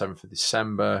aimed for the 7th of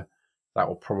December. That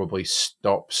will probably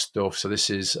stop stuff. So this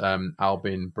is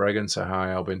Albin Bregan. So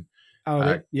hi, Albin. You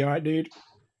all right, dude?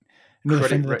 Another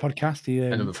friend of the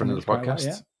podcast. Another friend of the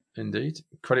podcast. Indeed.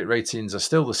 Credit ratings are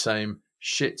still the same.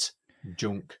 Shit,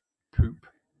 junk, poop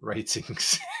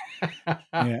ratings.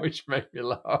 Which made me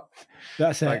laugh.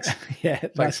 That's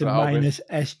that's a minus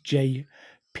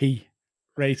SJP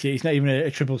rating. It's not even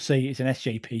a triple C, it's an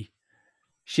SJP.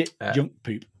 Shit, junk,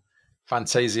 poop.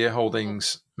 Fantasia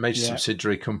Holdings, major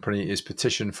subsidiary company, is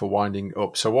petitioned for winding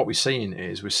up. So what we're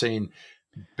seeing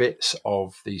bits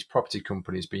of these property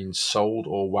companies being sold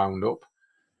or wound up.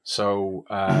 So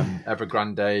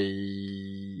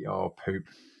Evergrande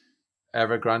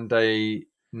Evergrande,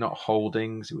 not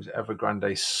Holdings, it was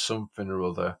Evergrande something or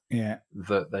other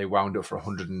that they wound up for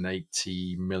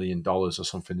 $180 million or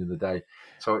something in the day.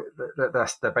 So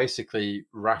they're basically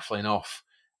raffling off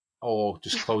or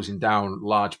just closing down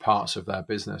large parts of their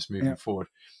business moving forward.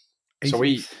 So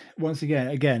once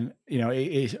again, it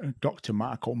is Dr.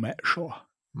 Marco Metzler.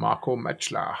 Marco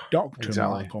Metzler. Dr.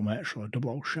 Marco Metzler,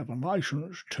 007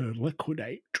 license to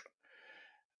liquidate.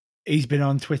 He's been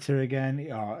on Twitter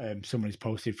again. Somebody's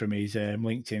posted from his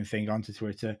LinkedIn thing onto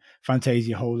Twitter.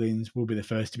 Fantasia Holdings will be the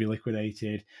first to be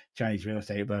liquidated. Chinese real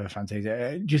estate,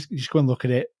 Fantasia. Just go and look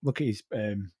at it. Look at his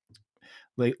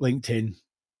LinkedIn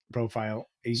profile.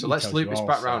 So let's loop this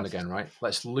back around again, right?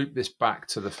 Let's loop this back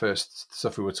to the first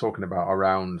stuff we were talking about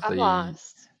around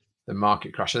the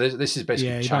market crash. So this is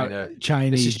basically China.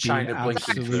 Chinese. This is China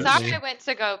blinking first. Sorry, I went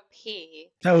to go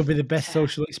pee. That would be the best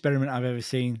social experiment I've ever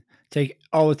seen. Take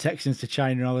all the Texans to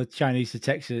China and all the Chinese to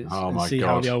Texas and see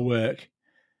how they all work.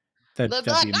 That'd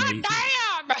be amazing.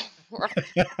 Damn!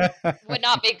 Would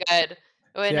not be good.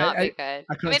 Would not be good.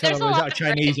 I couldn't tell whether that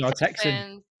Chinese or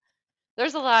Texan.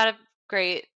 There's a lot of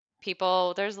great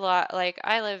people. There's a lot,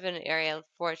 I live in an area,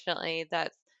 fortunately,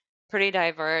 that's pretty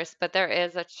diverse, but there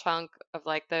is a chunk of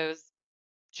those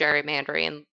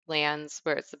gerrymandering lands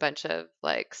where it's a bunch of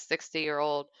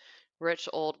 60-year-old rich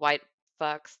old white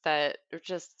fucks that are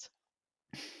just,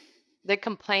 they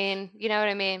complain, you know what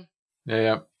I mean?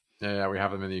 Yeah, we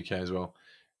have them in the UK as well.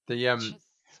 Well,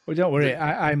 don't worry,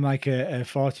 I'm like a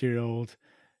 40-year-old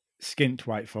skint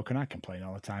white fuck and I complain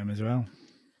all the time as well.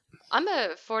 I'm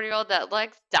a 40-year-old that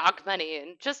likes dog money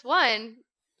and just one,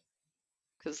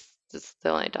 because it's the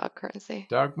only dog currency.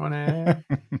 Dog money.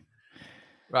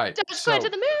 Right. Dog's going to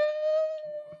the moon.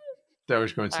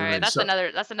 Dog's going to the moon.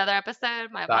 That's another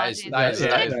episode. My apologies. That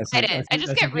is, I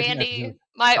just get Randy.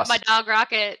 My dog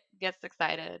Rocket gets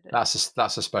excited. That's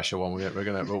a special one. We're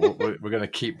gonna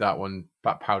keep that one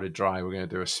powdered dry. We're gonna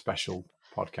do a special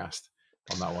podcast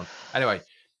on that one. Anyway,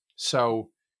 so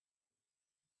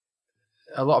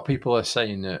a lot of people are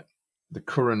saying that the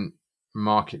current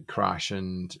market crash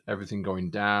and everything going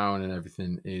down and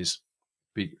everything is,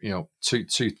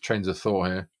 two trains of thought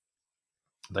here.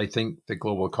 They think the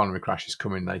global economy crash is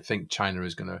coming. They think China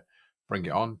is going to bring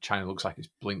it on. China looks like it's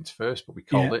blinked first, but we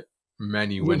called it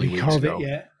many weeks ago.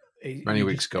 Many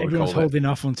weeks ago, everyone's holding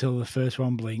off until the first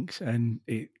one blinks, and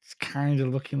it's kind of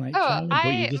looking like China, but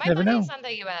you just never know. My money's on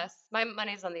the US. My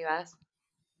money's on the US.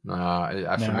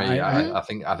 For me,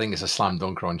 I think it's a slam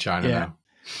dunker on China now.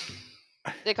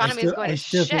 The economy is going to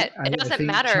shit. It doesn't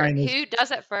matter who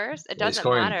does it first. It doesn't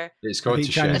matter. It's going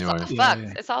to shit anyway. It's all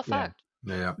fucked. It's all fucked.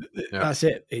 Yeah. That's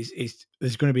it.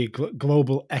 There's going to be a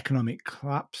global economic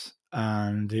collapse,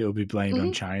 and it'll be blamed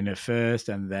on China first,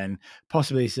 and then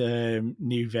possibly some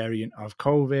new variant of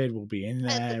COVID will be in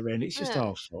there, and it's just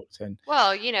all fucked. And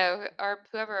well,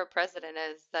 whoever our president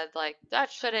is said like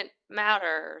that shouldn't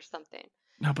matter or something.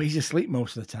 No, but he's asleep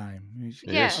most of the time.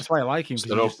 That's why I like him,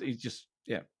 because he just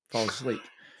falls asleep.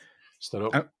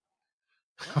 Stood up.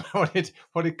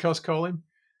 What did Cos call him?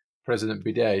 President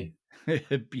Bidet. I'm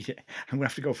gonna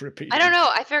have to go for a pee. I don't know.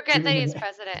 I forget that he's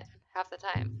president half the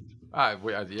time.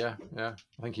 Yeah.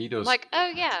 I think he does. Like,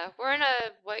 oh yeah, we're in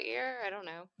what year? I don't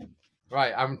know.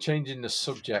 Right, I'm changing the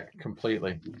subject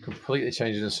completely. Completely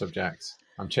changing the subject.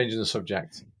 I'm changing the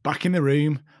subject. Back in the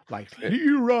room, like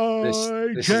Leroy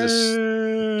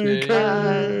Jenkins.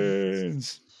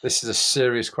 This is a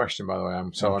serious question, by the way.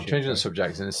 I'm changing the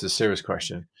subject, and this is a serious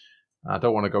question. I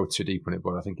don't want to go too deep on it,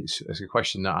 but I think it's a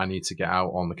question that I need to get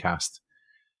out on the cast.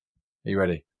 Are you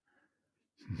ready?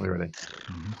 Are you ready?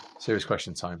 Mm-hmm. Serious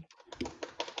question time.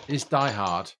 Is Die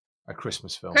Hard a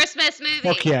Christmas film? Christmas movie.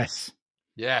 Fuck yes.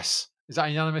 Yes. Is that a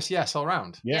unanimous yes all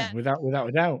round? Yeah. Without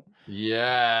a doubt.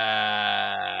 Yes.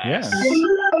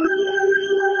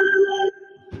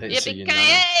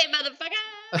 Yippee-ki-yay, motherfucker!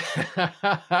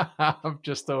 I've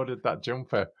just ordered that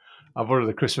jumper. I've ordered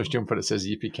a Christmas jumper that says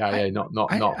Yippee-ki-yay, not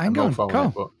hang on,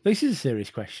 Carl, but this is a serious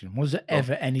question. Was there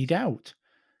ever any doubt?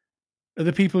 Are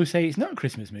the people who say it's not a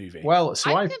Christmas movie? Well,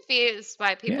 so I'm confused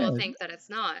why people think that it's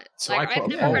not. So I've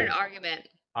never heard an argument.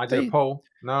 I did a poll.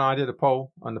 No, I did a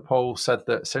poll, and the poll said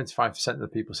that 75% of the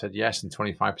people said yes, and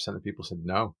 25% of the people said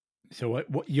no. So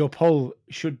what your poll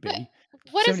should be?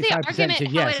 What is the argument?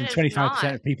 Said yes, and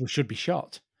 25% of people should be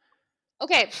shot.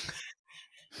 Okay.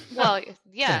 Well,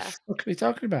 yeah. What are we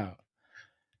talking about?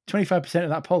 25% of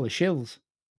that poll is shills.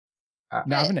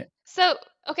 Not having it. So,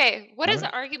 okay, what is the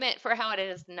argument for how it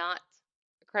is not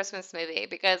a Christmas movie?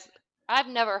 Because I've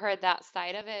never heard that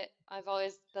side of it. I've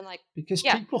always been like, because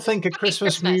people think a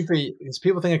Christmas movie. Because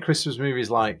people think a Christmas movie is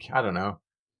like, I don't know.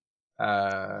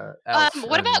 Elf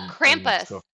what about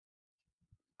Krampus?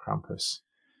 Krampus?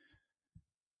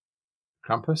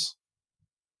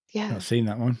 Yeah, I've not seen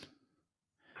that one.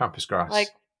 Krampus grass. Like,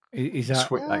 is that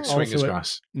like swingers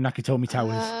grass? Nakatomi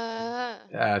Towers.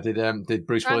 Did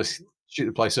Bruce Willis shoot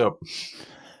the place up?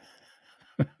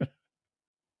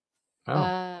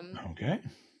 Okay.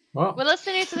 When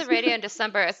listening to the radio in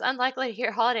December, it's unlikely to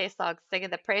hear holiday songs singing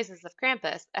the praises of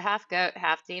Krampus, a half goat,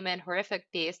 half demon, horrific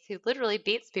beast who literally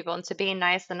beats people into being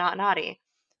nice and not naughty.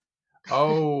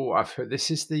 Oh, I've heard. This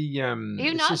is the.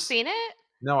 You've not seen it?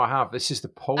 No, I have. This is the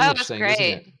Polish thing, great. Isn't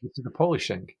it? This is the Polish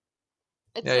thing.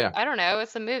 I don't know.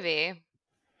 It's a movie.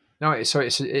 No, it's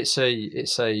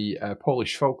a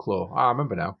Polish folklore. I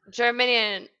remember now. Germany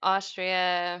and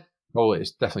Austria.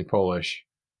 It's definitely Polish.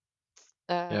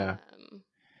 Yeah.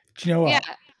 Do you know what? Yeah.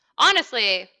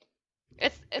 Honestly,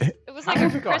 it was like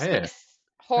a Christmas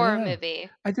horror movie.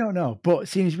 I don't know, but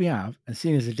seeing as we have, and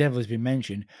seeing as the devil has been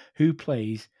mentioned, who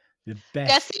plays the best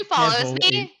Guess who follows devil me?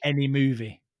 in any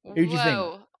movie? Who do you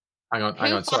think? Hang on.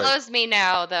 Who follows me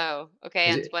now, though?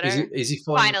 Okay, on Twitter. Is he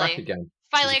following you back again?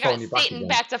 Finally, I got Satan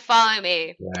back to follow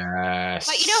me. Yes.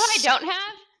 But you know what I don't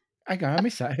have? I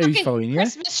missed that. Who's following you?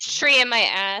 Christmas tree in my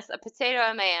ass, a potato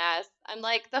in my ass. I'm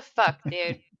like, the fuck,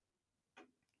 dude.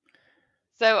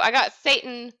 So I got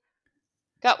Satan,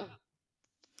 got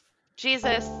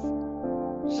Jesus,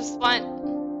 just want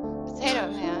potato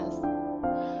in my ass.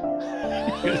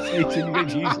 You got Satan, you got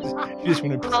Jesus. You just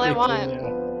want to That's all I want.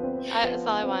 That's all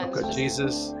I want. I've got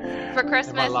Jesus for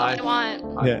Christmas. All I want.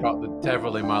 I've got the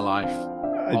devil in my life.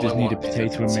 I just need a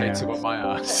potato in my ass. Potato up my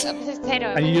ass. A potato.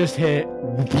 And you just hear.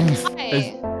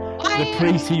 Why? the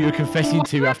priest who you were confessing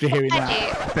to after hearing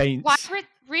that faints. Why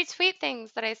retweet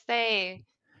things that I say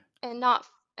and not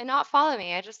follow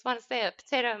me? I just want to say a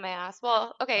potato in my ass.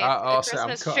 Well, okay, a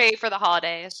Christmas tree for the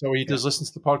holidays. So he does listen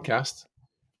to the podcast.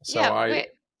 So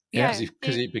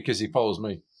because he follows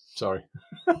me. Sorry.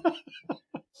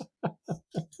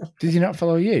 Does he not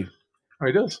follow you? Oh,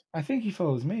 he does. I think he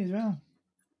follows me as well.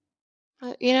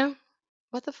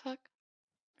 What the fuck?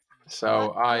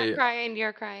 So I'm crying.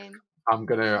 You're crying. I'm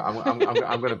gonna.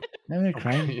 No, they're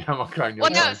crying. Yeah, I'm crying. Well,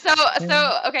 no. So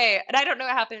okay, and I don't know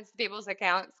what happens to people's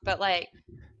accounts, but like,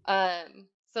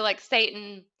 so like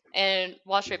Satan and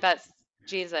Wall Street bets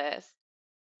Jesus.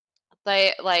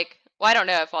 They like. Well, I don't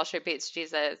know if Wall Street beats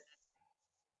Jesus.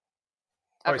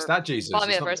 Oh, it's that Jesus.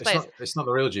 It's not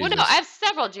the real Jesus. Well, no, I have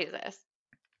several Jesus.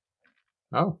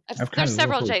 Oh, there's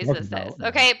several Jesuses.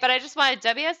 Okay, but I just wanted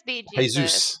WSB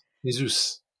Jesus.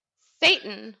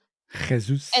 Satan.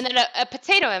 Jesus. And then a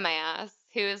potato in my ass,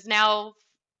 he was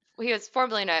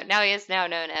formerly known, now he is now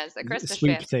known as a Christmas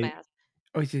tree in my ass.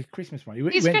 Oh, he's a Christmas one.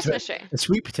 He's Christmas tree. A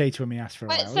sweet potato in my ass for a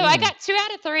while. So I got 2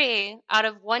 out of 3 out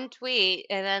of one tweet,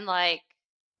 and then like,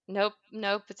 no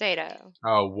potato.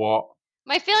 Oh, what?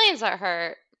 My feelings are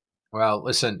hurt. Well,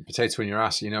 listen, potato in your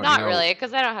ass, Not really,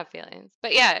 because I don't have feelings.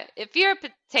 But yeah, if you're a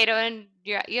potato and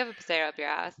you have a potato up your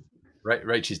ass.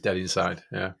 Rach is dead inside.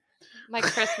 Yeah. My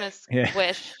Christmas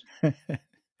wish.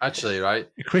 Actually, right?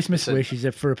 A Christmas wish is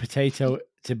for a potato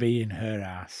to be in her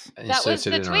ass. That was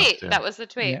the tweet. That was the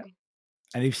tweet. Yeah.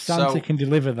 And if Santa can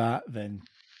deliver that, then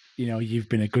you've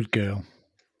been a good girl.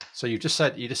 So you just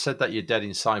said that you're dead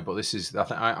inside, but this is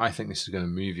I think this is going to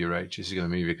move you, Rach. This is going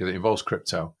to move you because it involves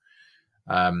crypto.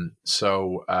 Dr.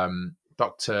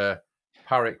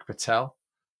 Parik Patel,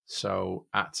 so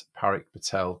at Parik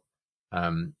Patel,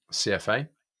 CFA,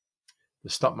 the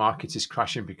stock market is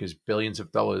crashing because billions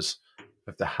of dollars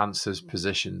of the hamster's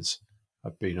positions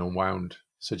have been unwound.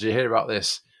 So did you hear about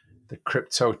this? The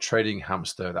crypto trading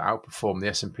hamster that outperformed the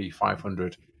S&P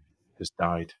 500 has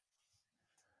died.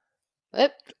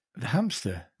 What? The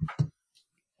hamster?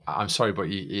 I'm sorry, but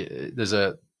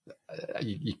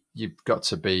you've got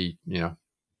to be, you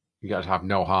got to have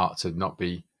no heart to not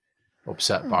be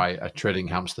upset by a trading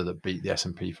hamster that beat the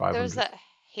S&P 500. There was a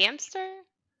hamster?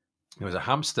 There was a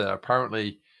hamster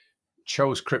apparently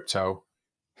chose crypto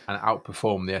and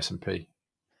outperformed the S&P.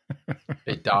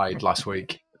 It died last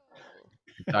week.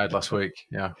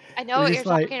 Yeah. I know what you're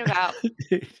talking about.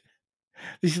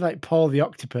 This is like Paul the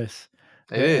Octopus.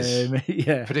 It is.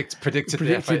 Yeah. Predicted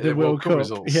the World Cup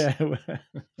results. Yeah.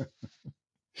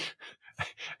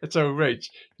 So,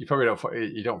 Rich, you probably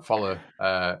don't follow.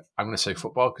 I'm going to say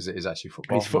football because it is actually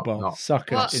football. It's football, not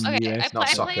soccer. Well, in the US. I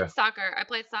played soccer. I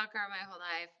played soccer my whole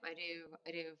life. I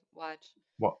do watch.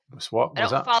 What? I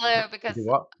don't follow because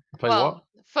what? What?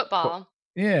 Football.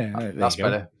 Yeah, that's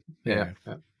better. Yeah.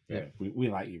 We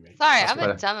like you, Rich. Sorry, I'm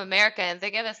a dumb American.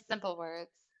 They give us simple words.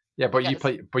 Yeah, but you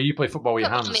play football with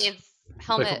your hands. Means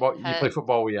helmet. You play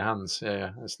football with your hands.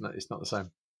 Yeah. It's not the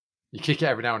same. You kick it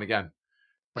every now and again.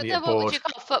 But then what would you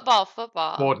call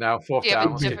football? Bored now, fourth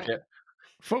down, kick it.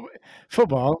 Football?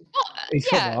 Well,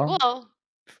 football. Well,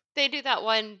 they do that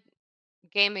one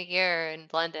game a year in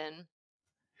London.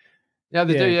 Yeah,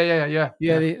 they do.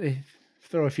 Yeah. They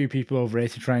throw a few people over here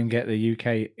to try and get the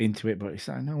UK into it, but it's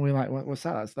like, no, we're like, what's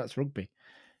that? That's rugby.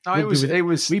 No, it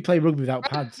was. We play rugby without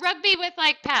pads. Rugby with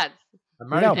like pads.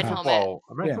 American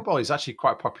football is actually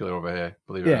quite popular over here.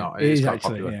 Believe it or not, it is quite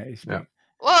actually popular. Yeah.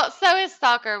 Well, so is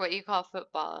soccer, what you call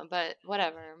football, but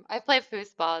whatever. I play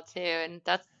foosball too, and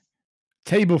that's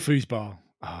table foosball.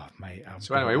 Oh, mate.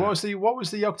 So anyway, what was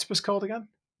the octopus called again?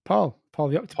 Paul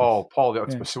the octopus. Paul the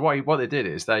octopus. Yeah. So what they did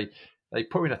is they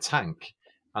put him in a tank,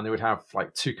 and they would have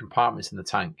like 2 compartments in the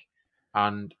tank,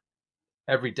 and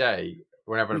every day,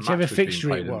 whenever whichever a match was fixture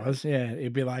being played,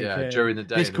 it'd be like during the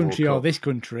day, this country or this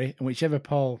country, and whichever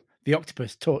Paul the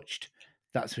octopus touched,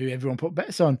 that's who everyone put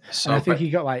bets on. And I think he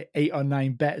got like 8 or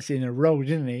 9 bets in a row,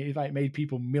 didn't he? He like made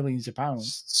people millions of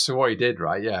pounds. So what he did,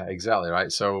 right? Yeah, exactly,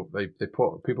 right. So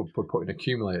people were putting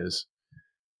accumulators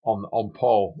on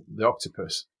Paul the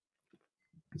octopus.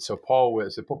 And so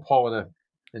they put Paul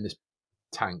in this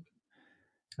tank,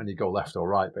 and you go left or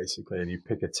right basically, and you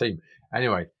pick a team.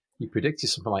 Anyway, he predicted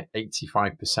something like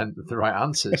 85% of the right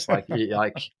answers. Like he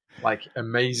like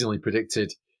amazingly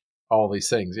predicted all these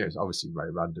things. It's obviously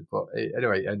very random, but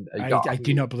anyway, and I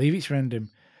do not believe it's random.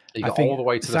 He got all the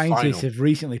way to the final. Scientists have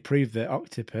recently proved that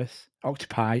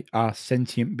octopi are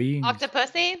sentient beings.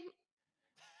 Octopussy?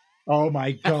 Oh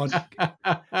my god!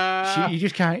 You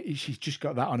just can't. She's just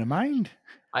got that on her mind.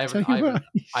 I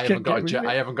haven't got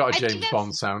a James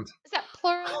Bond sound. Is that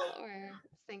plural or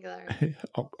singular?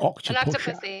 Octopussy. An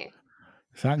octopussy.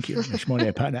 Thank you, Miss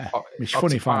Money Penny. Miss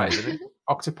Funny Octopi, Farm. isn't it?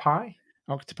 Octopi?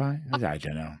 Octopi? I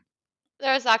don't know.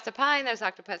 There's octopi and there's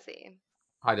octopussy.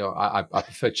 I don't. I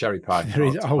prefer cherry pie. There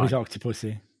is always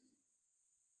Octopussy.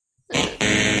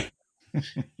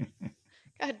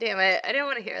 God damn it! I didn't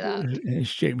want to hear that.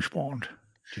 It's James Bond.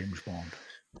 James Bond.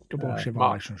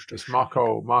 It's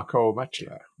Marco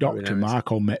Metzler. Dr.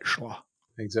 Marco Metzler.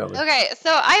 Exactly. Okay,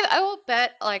 so I will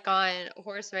bet like on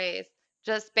horse race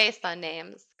just based on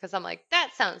names because I'm like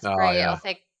that sounds great. Yeah. I'll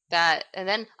take that, and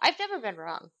then I've never been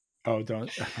wrong. Oh, don't.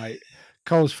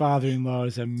 Cole's father-in-law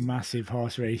is a massive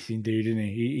horse racing dude, isn't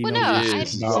he? He Well,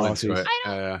 knows no, horses. I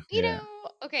don't. You know,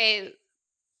 okay,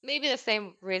 maybe the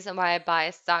same reason why I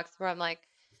buy stocks where I'm like,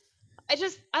 I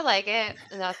like it,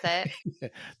 and that's it.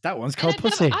 That one's called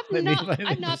pussy.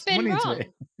 I've not been wrong.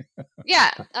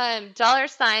 Yeah, $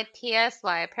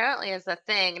 PSY apparently is a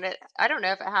thing, and I don't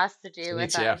know if it has to do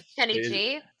with Kenny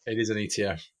G. It is an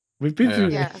ETF. We've been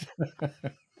through this.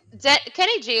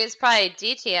 Kenny G is probably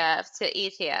DTF to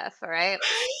ETF, all right?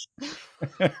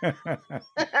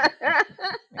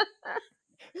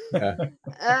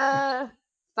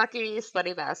 Fucking you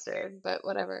slutty bastard, but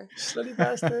whatever. Slutty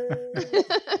bastard.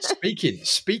 Speaking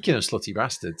of slutty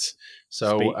bastards,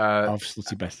 so of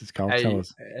slutty bastards, Carl, tell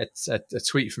us. It's a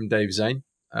tweet from Dave Zane.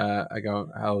 I go,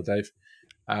 hello, Dave.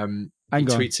 Hang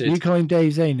on, are you calling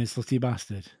Dave Zane a slutty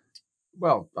bastard?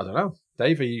 Well, I don't know.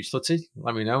 Dave, are you slutty?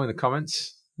 Let me know in the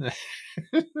comments.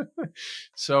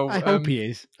 So I hope he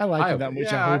is. I like him that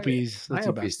much. I hope he's slutty I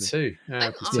hope bastard. he is too.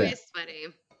 I'm always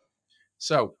sweaty.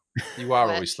 So you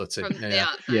are always slutty. From the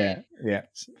outside. Yeah.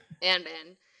 And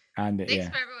in. And thanks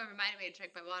for everyone reminding me to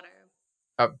drink my water.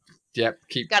 Yeah,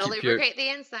 gotta lubricate the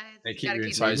insides. Keep your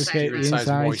insides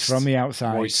moist from the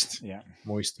outside. Moist. Yeah.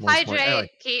 Moist. Hydrate. Anyway.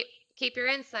 Keep your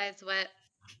insides wet.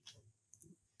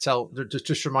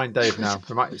 Just remind Dave now.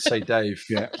 Say Dave.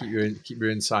 Yeah. Keep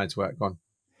your insides wet. Go on.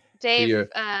 Dave,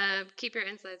 keep your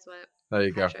insides wet. There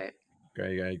you go.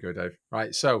 There you go, Dave.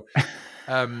 Right. So,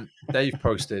 Dave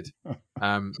posted,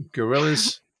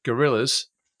 gorillas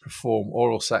perform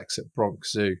oral sex at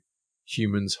Bronx Zoo.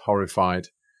 Humans horrified.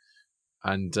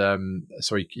 And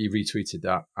so he retweeted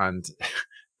that, and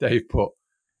Dave put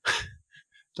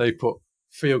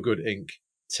feel good Inc.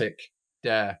 Tick,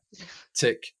 dare,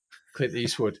 tick, Clint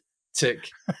Eastwood,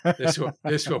 tick. This one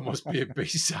must be a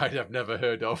B-side I've never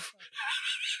heard of.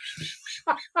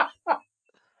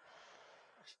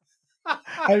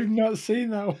 I've not seen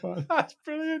that one. That's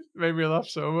brilliant. Made me laugh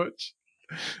so much.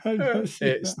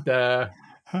 It's there.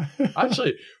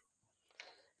 Actually,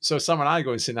 so Sam and I are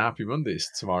going to see the Happy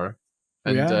Mondays tomorrow.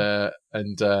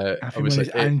 And obviously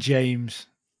and James.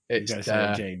 It's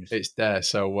there. James. It's there.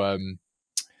 So oh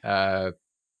my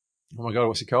god,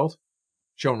 what's he called?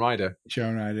 Sean Ryder,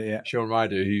 yeah. Sean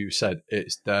Ryder, who said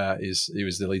it's there, he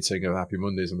was the lead singer of Happy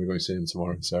Mondays, and we're going to see him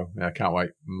tomorrow. So yeah, I can't wait.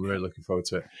 I'm really looking forward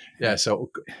to it. Yeah, so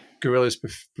gorillas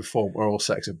perform oral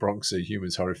sex at Bronx Zoo.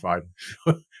 Humans horrified.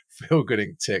 Feel good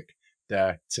Inc. Tick.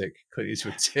 Dare, tick. Clint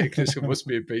Eastwood, tick. This must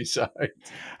be a B-side.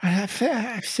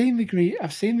 I've seen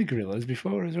the gorillas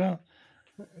before as well.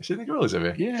 Seen the gorillas, have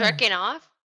you? Yeah. Jerking off?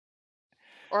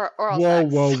 Or oral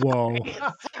sex? Whoa.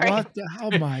 Sorry.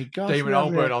 Oh my god. Damon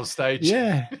Albarn on stage.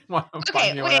 Yeah.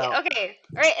 Okay. All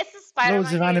right, it's the spider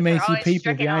loads of animated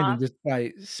people behind him just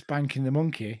like spanking the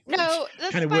monkey. No,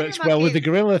 kind of works well with the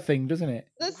gorilla thing, doesn't it?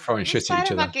 Throwing shit at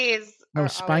each other. Monkeys. No,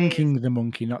 spanking the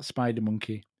monkey, not spider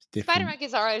monkey. Spider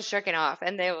monkeys are always jerking off,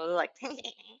 and they will like.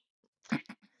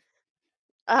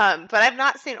 But I've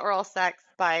not seen oral sex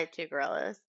by two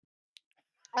gorillas.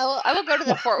 I will go to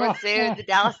the Fort Worth Zoo, the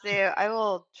Dallas Zoo. I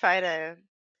will try to.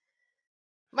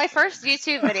 My first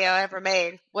YouTube video I ever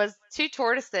made was two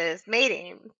tortoises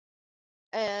mating,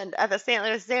 and at the St.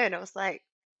 Louis Zoo, and it was like,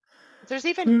 there's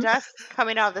even dust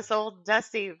coming out of this old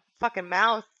dusty fucking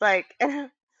mouth, like. My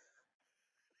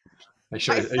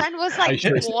son was like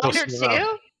 1 or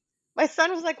 2. My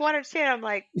son was like 1 or 2. And I'm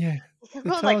like, yeah. The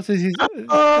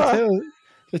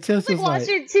tails like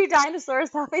watching two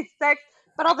dinosaurs having sex,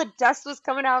 but all the dust was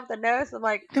coming out of the nose. I'm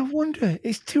like, no wonder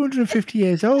it's 250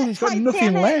 years old. It's got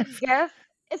nothing left. GIF.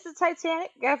 It's the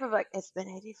Titanic GIF of like, it's been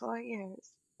 84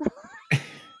 years.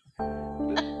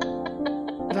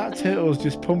 That turtle's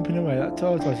just pumping away. That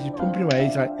tortoise is pumping away.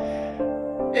 It's like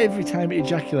every time it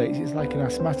ejaculates, it's like an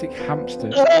asthmatic hamster.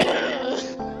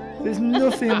 There's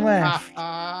nothing left.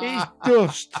 It's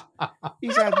dust.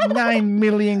 He's had 9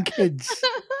 million kids.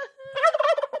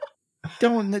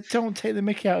 Don't take the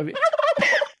mickey out of it.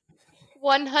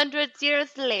 100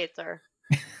 years later.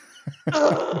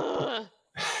 That's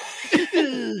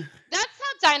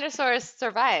how dinosaurs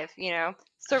survive,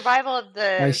 Survival of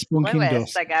the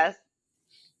lowest, I guess.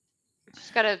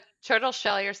 Just gotta turtle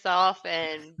shell yourself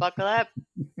and buckle up.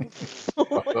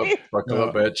 Buckle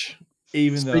up, bitch.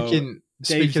 Even though Dave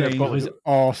speaking of Zanes was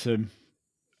awesome.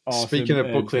 Speaking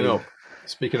of buckling up.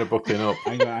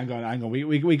 Hang on.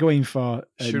 We going for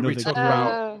Should we talk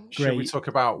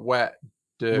about wet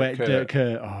Dirt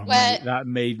Kurt? Oh, mate, that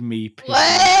made me piss.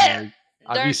 Have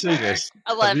you seen this?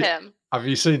 I love him. Have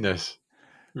you seen this?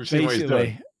 You've seen what he's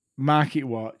done? Market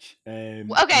watch. Okay,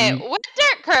 Wet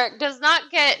Dirt Kirk does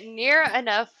not get near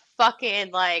enough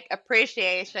fucking like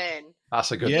appreciation.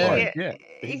 That's a good point. Yeah,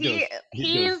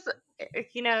 he's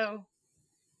you know,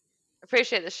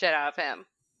 appreciate the shit out of him.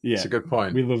 Yeah, it's a good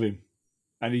point. We love him,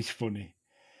 and he's funny.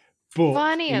 But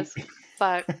funny as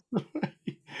fuck.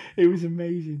 It was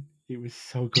amazing. It was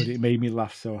so good. It made me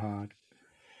laugh so hard.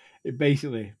 It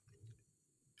basically,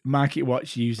 Market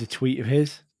Watch used a tweet of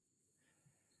his.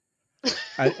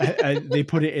 and they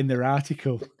put it in their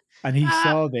article, and he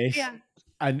saw this,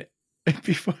 and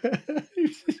before it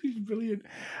was brilliant,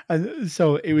 and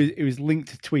so it was linked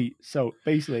to tweet. So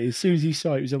basically, as soon as he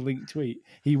saw it was a linked tweet,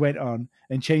 he went on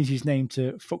and changed his name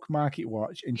to Fuck Market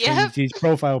Watch and changed his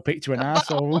profile pic to an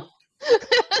asshole.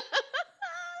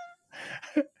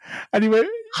 And he went,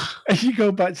 and you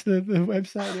go back to the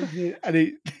website and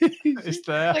it's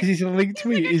there because it's a linked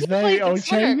tweet. It's there. It all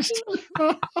changed.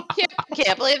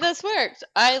 Can't believe this worked.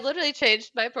 I literally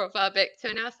changed my profile pic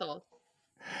to an asshole.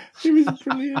 It was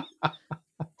brilliant.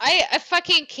 I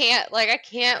fucking can't. Like I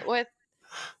can't with.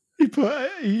 He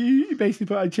basically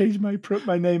put. I changed my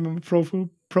name and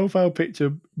profile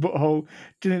picture. Butthole.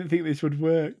 Didn't think this would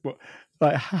work, but.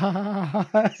 Like an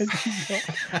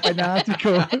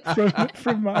article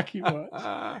from Market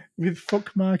Watch with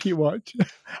Fuck Market Watch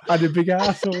and a big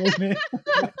arsehole in it.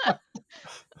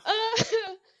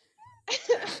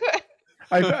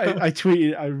 I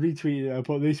retweeted it. I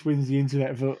put this wins the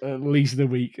internet for at least the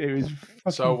week. It was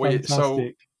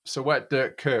fantastic. So Wet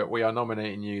Dirt Kurt, we are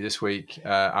nominating you this week,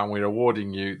 and we're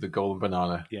awarding you the Golden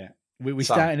Banana. Yeah, we're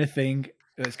starting a thing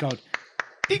that's called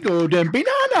the Golden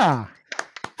Banana.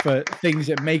 For things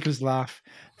that make us laugh,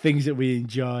 things that we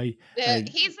enjoy.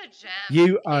 He's a gem.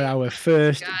 You are our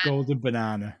first Golden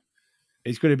Banana.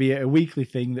 It's going to be a weekly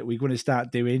thing that we're going to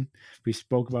start doing. We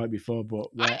spoke about it before, but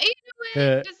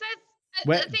you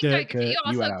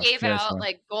also gave out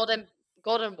like golden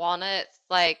walnuts.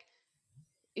 Like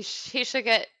he should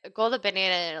get a golden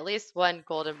banana and at least one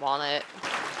golden walnut.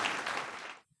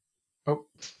 Oh,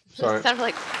 sorry. It sounded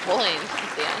like bullying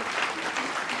at the end.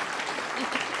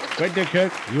 Wet Dirt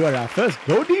Kirk, you are our first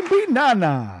Golden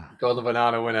Banana. Golden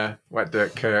Banana winner, Wet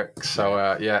Dirt Kirk.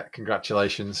 So,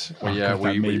 congratulations. That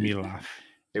made me laugh.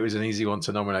 It was an easy one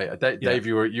to nominate. Dave,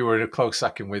 you were in a close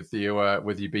second with your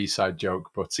B-side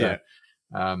joke, but you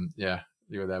were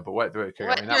there. But Wet Dirt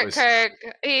Kirk, Kirk,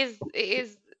 he's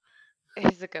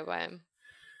a good one.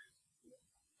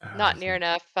 Not near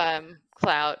enough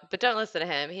clout, but don't listen to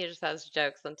him. He just has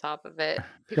jokes on top of it.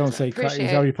 Don't say clout.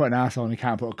 He's already put an arsehole and he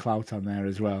can't put a clout on there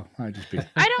as well. I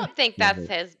don't think that's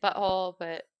his butthole,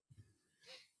 but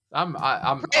I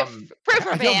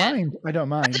don't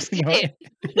mind.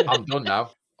 I'm done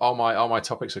now. All my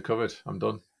topics are covered. I'm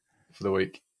done for the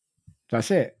week.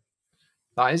 That's it.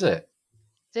 That is it.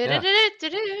 Yeah.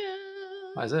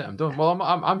 That is it. I'm done. Well,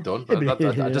 I'm done.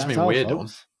 That doesn't mean we're done.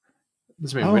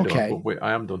 Doesn't mean we're done, but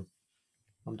I am done.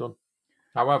 I'm done.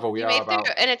 However, we are about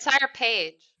an entire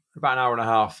page. About an hour and a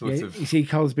half. You see,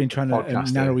 Cole's been trying to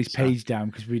narrow his page down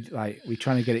because we're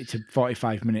trying to get it to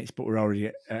 45 minutes, but we're already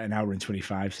at an hour and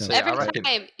 25. So every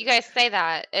time you guys say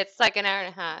that, it's like an hour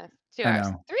and a half, 2 hours,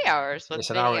 3 hours. It's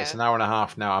an hour. It's an hour and a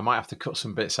half now. I might have to cut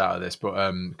some bits out of this,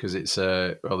 but because it's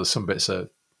there's some bits at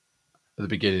the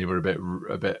beginning were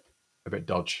a bit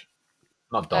dodge,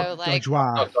 not dodge, not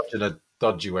dodge in a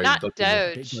dodgy way. Not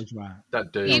Doge.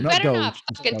 That dude. You better not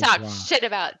fucking talk shit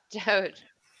about Doge.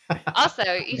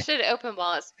 Also, you should open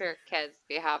wallets for your kids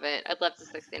if you haven't. I'd love to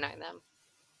 69 them.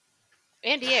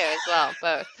 And you as well,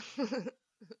 both.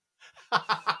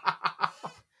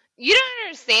 You don't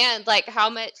understand like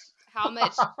how much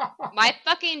my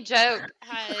fucking joke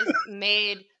has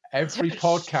made every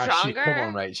podcast you come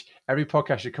on, Rach. Every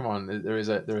podcast you come on, there is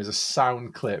a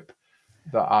sound clip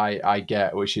that I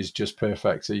get, which is just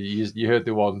perfect. So you heard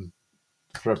the one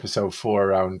for episode 4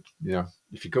 around,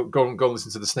 if you go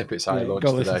listen to the snippets I launched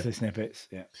today. Listen to the snippets,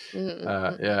 yeah.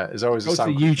 There's always go a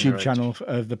sound to the YouTube channel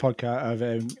of the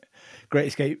podcast of Great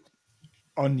Escape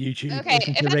on YouTube. Okay, if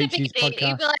at the beginning podcast.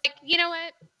 you'd be like, you know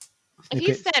what? If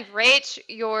you send Rach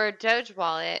your Doge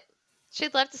wallet,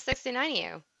 she'd love to 69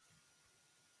 you.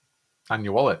 And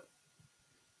your wallet.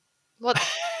 Well,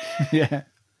 yeah.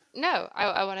 No,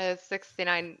 I want to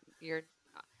 69 your.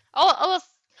 Oh,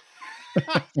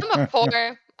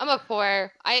 I'm a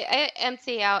poor. I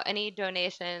empty out any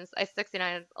donations. I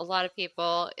 69 a lot of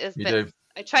people. You do.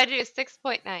 I try to do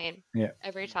 6.9 Yeah.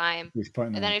 every time. 6.9.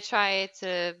 And then I try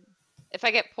to, if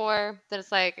I get poor, then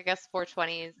it's like, I guess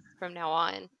 420s from now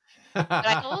on. But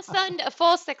I will send a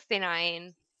full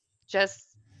 69 just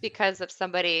because if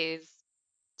somebody's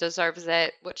deserves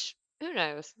it, which who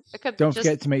knows? It could Don't just,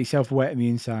 forget to make yourself wet on the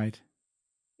inside.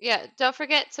 yeah, don't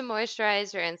forget to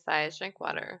moisturize your insides, drink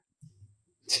water.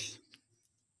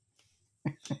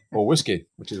 Or whiskey,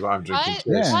 which is what I'm drinking.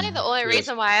 Probably the only Cheers.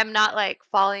 reason why I'm not like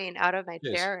falling out of my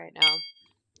Cheers. chair right now.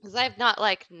 Because I've not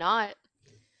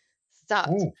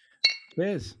stopped. Ooh.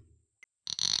 Cheers.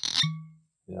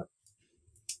 Yeah.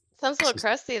 Sounds a little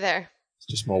crusty there. It's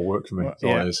just more work for me. Well, That's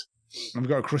all it is. I've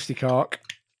got a crusty cork.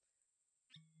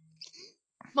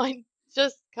 Mine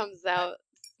just comes out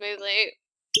smoothly.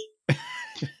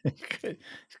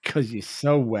 Because you're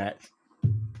so wet.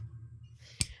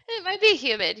 It might be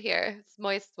humid here. It's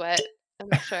moist wet. I'm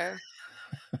not sure.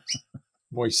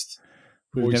 Moist.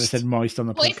 We've never said moist on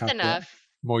the Moist podcast. enough.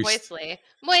 Moist. Moistly.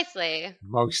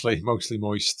 Mostly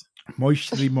moist.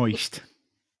 Moistly moist.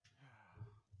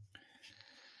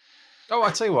 Oh,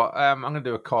 I tell you what, I'm going to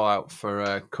do a call out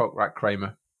for Coke Rat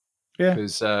Kramer. Yeah.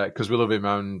 Because we love him,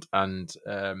 and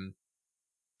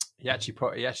he actually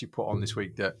put on this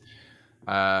week that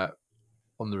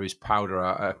under his powder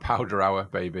hour,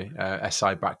 baby,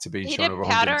 SI back to being He shown did over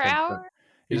powder 110%. hour?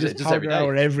 He does powder every day.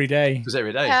 hour every day. Does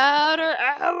every day. Powder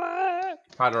hour.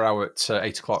 Powder hour at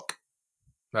 8 o'clock.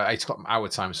 8 o'clock our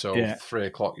time, so 3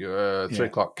 o'clock. 3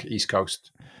 o'clock East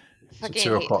Coast. Fucking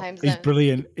 2 o'clock. He's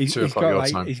brilliant. He's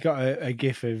got a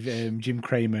gif of Jim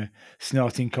Kramer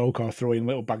snorting coke or throwing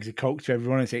little bags of coke to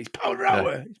everyone and saying it's powder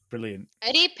hour. It's brilliant.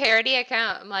 Any parody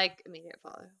account, I'm like immediate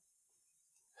follow.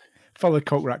 Follow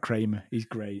Coke Rat Kramer. He's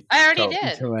great. I already did.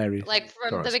 He's hilarious. Like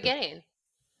from the beginning.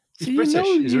 He's British.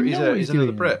 He's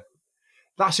another Brit.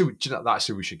 That's who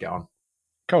we should get on.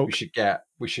 Coke. We should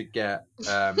get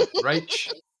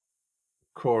Rach,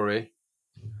 Corey,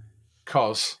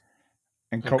 Cos,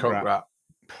 and Coke Rat,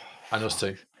 and us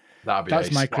two. That'd be That's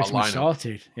ace. my Christmas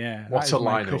sorted. Yeah. What a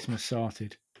lineup. Christmas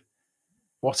sorted.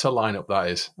 What a lineup that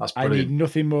is. That's brilliant. I need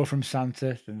nothing more from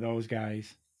Santa than those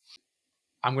guys.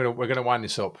 We're gonna wind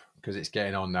this up because it's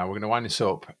getting on now. We're gonna wind this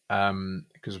up but I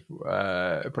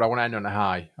want to end on a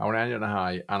high.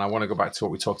 And I want to go back to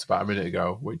what we talked about a minute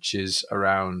ago, which is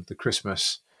around the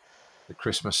Christmas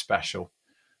special.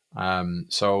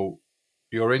 So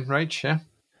you're in, Rach, yeah?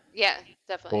 Yeah,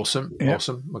 definitely.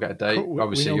 Awesome. We'll get a date.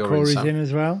 Obviously, you're Corey's in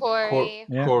as well.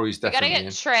 Corey's definitely in. We gotta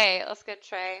get Trey. Let's get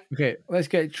Trey. Okay, let's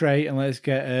get Trey and let's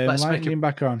get Lightning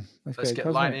back on. Let's get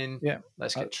Lightning. Yeah.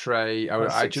 Let's get Trey.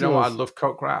 Do you know what? I love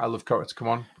Coke Rat. I love Coke Rat to come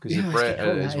on because he's a Brit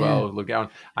as well. Look on.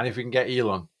 And if we can get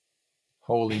Elon,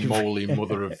 holy moly,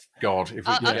 mother of God! If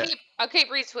we I'll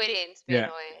keep retweeting to be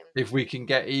annoying. If we can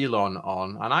get Elon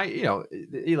on, and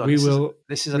Elon,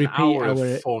 this is an repeat hour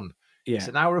of fun. Yeah. It's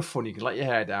an hour of fun. You can let your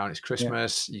hair down. It's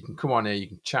Christmas. You can come on here. You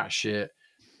can chat shit.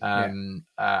 And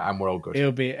we're all good.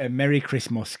 It'll be a Merry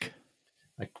Christmas.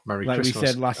 Merry Christmas. We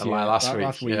said last week.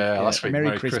 Yeah, last week.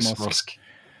 Merry Christmas.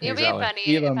 It'll be funny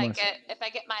if I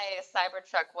get my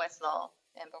Cybertruck whistle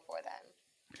in before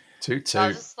then. Toot.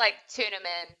 I'll just tune him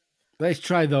in. Let's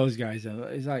try those guys.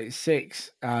 It's like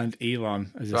 6 and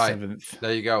Elon as a 7th.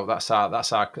 There you go.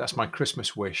 That's my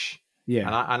Christmas wish. Yeah,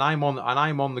 and I'm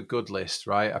on the good list,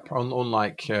 right?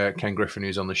 Unlike Ken Griffin,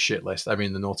 who's on the shit list. I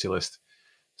mean the naughty list.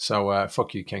 So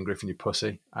fuck you, Ken Griffin, you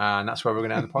pussy. And that's where we're going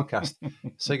to end the podcast.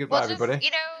 Say goodbye, everybody.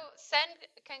 Send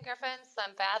Ken Griffin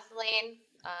some Vaseline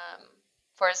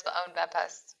for his own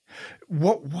bedpost.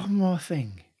 One more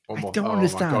thing. I don't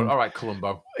understand. All right,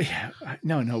 Columbo. Yeah,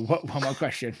 no. One more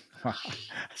question. I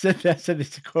said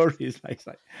this to Corey. It's like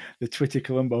the Twitter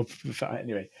Columbo.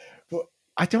 Anyway, but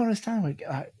I don't understand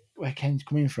where Ken's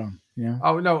coming from. You know?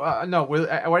 Oh no.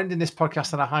 We're ending this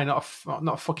podcast on a high, not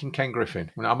a fucking Ken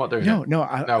Griffin. I'm not doing it.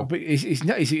 No. But it's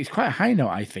not. It's quite a high note,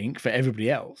 I think, for everybody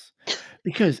else,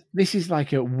 because this is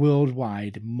like a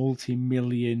worldwide,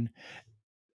 multi-million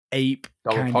ape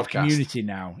kind of community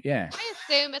now. Yeah. I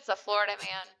assume it's a Florida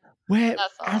man. Where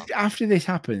after this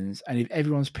happens, and if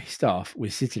everyone's pissed off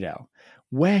with Citadel,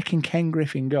 where can Ken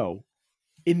Griffin go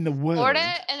in the world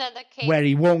Florida, and then where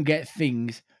he won't get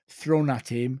things thrown at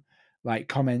him like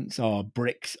comments or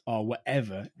bricks or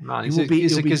whatever? Man, he's a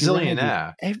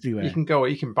gazillionaire everywhere.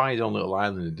 He can buy his own little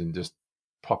island and just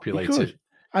populate it.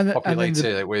 Populate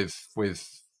it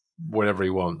with whatever he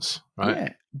wants, right?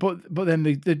 Yeah, but then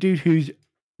the dude who's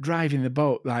driving the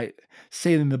boat,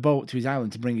 sailing the boat to his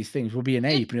island to bring his things, will be an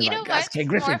ape. And that's Ken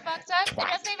Griffin. More fucked up? It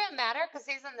doesn't even matter because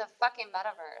he's in the fucking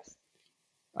metaverse.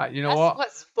 You know what?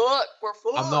 What's fuck? We're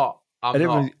fuck.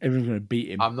 Everyone's going to beat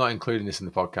him. I'm not including this in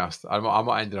the podcast. I'm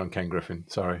not ending on Ken Griffin.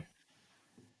 Sorry.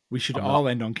 We should all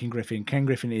end on Ken Griffin. Ken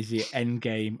Griffin is the end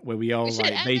game where we all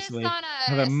basically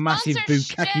have a massive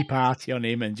bukkake party on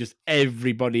him and just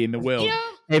everybody in the world,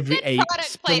 every ape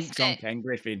stunks on Ken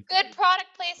Griffin. Good product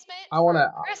placement. I want to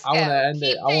end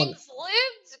it. Keep things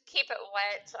lubed. Keep it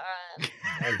wet.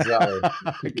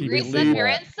 Exactly. Grease up your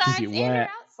insides and your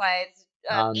outsides.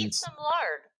 Eat some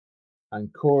lard.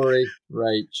 And Corey,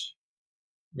 Rach,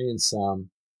 me and Sam,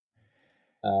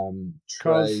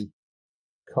 Trey,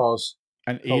 Cos,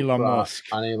 and Elon Musk.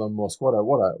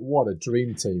 What a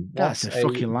dream team. That's a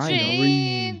fucking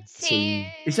dream team.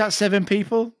 Is that 7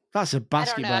 people? That's a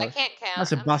basketball. I don't know. I can't count.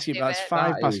 That's a basketball. That's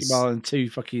 5 basketball and 2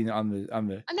 fucking on the. I'm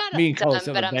not me and Cole dumb,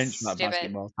 still but the I'm bench for that stupid.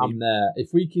 basketball team. I'm there.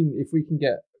 If we can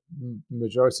get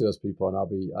majority of those people, and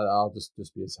I'll just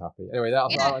be as happy. Anyway,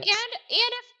 and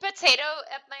if Potato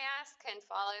up my ass can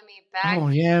follow me back,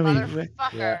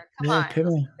 motherfucker. Yeah. Come on, let's go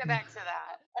back to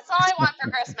that. That's all I want for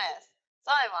Christmas. That's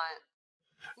all I want.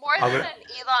 More than an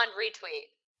Elon retweet.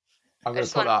 I'm going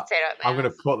to put that. I'm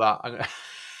going to put that.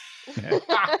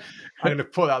 I'm going to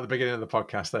put that at the beginning of the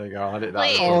podcast. There you go. I'll edit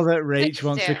that. All that Rach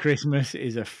wants for Christmas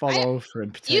is a follow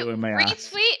from Potato in my ass.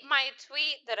 Retweet my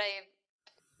tweet that I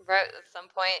wrote at some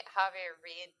point. However you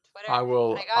read Twitter. I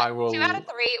will. I got 2 out of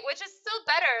 3, which is still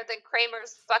better than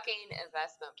Kramer's fucking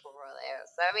investment portfolio.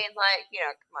 So I mean,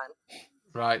 come on.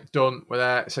 Right, done. We're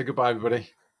there. Say goodbye, everybody.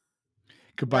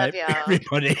 Goodbye,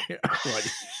 everybody.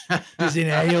 Just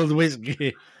inhaled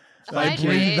whiskey. I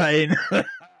breathe that in.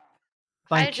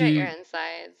 Thank you. Your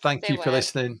insides. Thank you for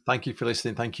listening. Thank you for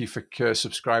listening. Thank you for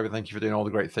subscribing. Thank you for doing all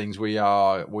the great things. We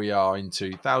are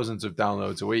into thousands of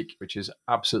downloads a week, which is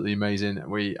absolutely amazing.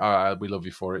 We love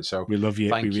you for it. So we love you.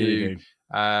 Thank you. Really do.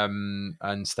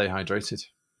 And stay hydrated.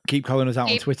 Keep calling us out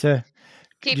on Twitter.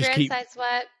 Keep your insides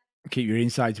wet. Keep your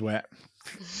insides wet.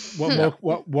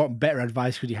 What better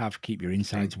advice could you have? Keep your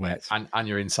insides wet and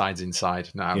your insides inside,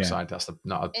 not outside. That's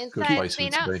not a good place to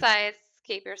be. Outsides,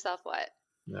 keep yourself wet.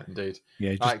 Yeah, indeed.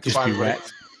 Yeah, just be wet.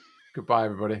 Goodbye,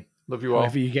 everybody. Love you all.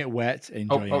 Whenever you get wet,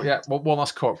 enjoy it. Oh yeah. One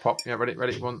last cork pop. Yeah,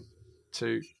 ready. 1,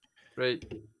 2, 3.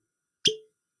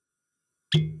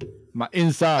 My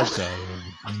insides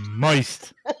are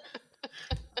moist.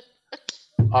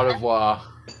 Au revoir.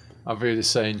 Auf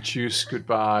Wiedersehen. Tschüss.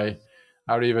 Goodbye.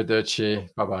 Arrivederci.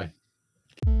 Bye bye.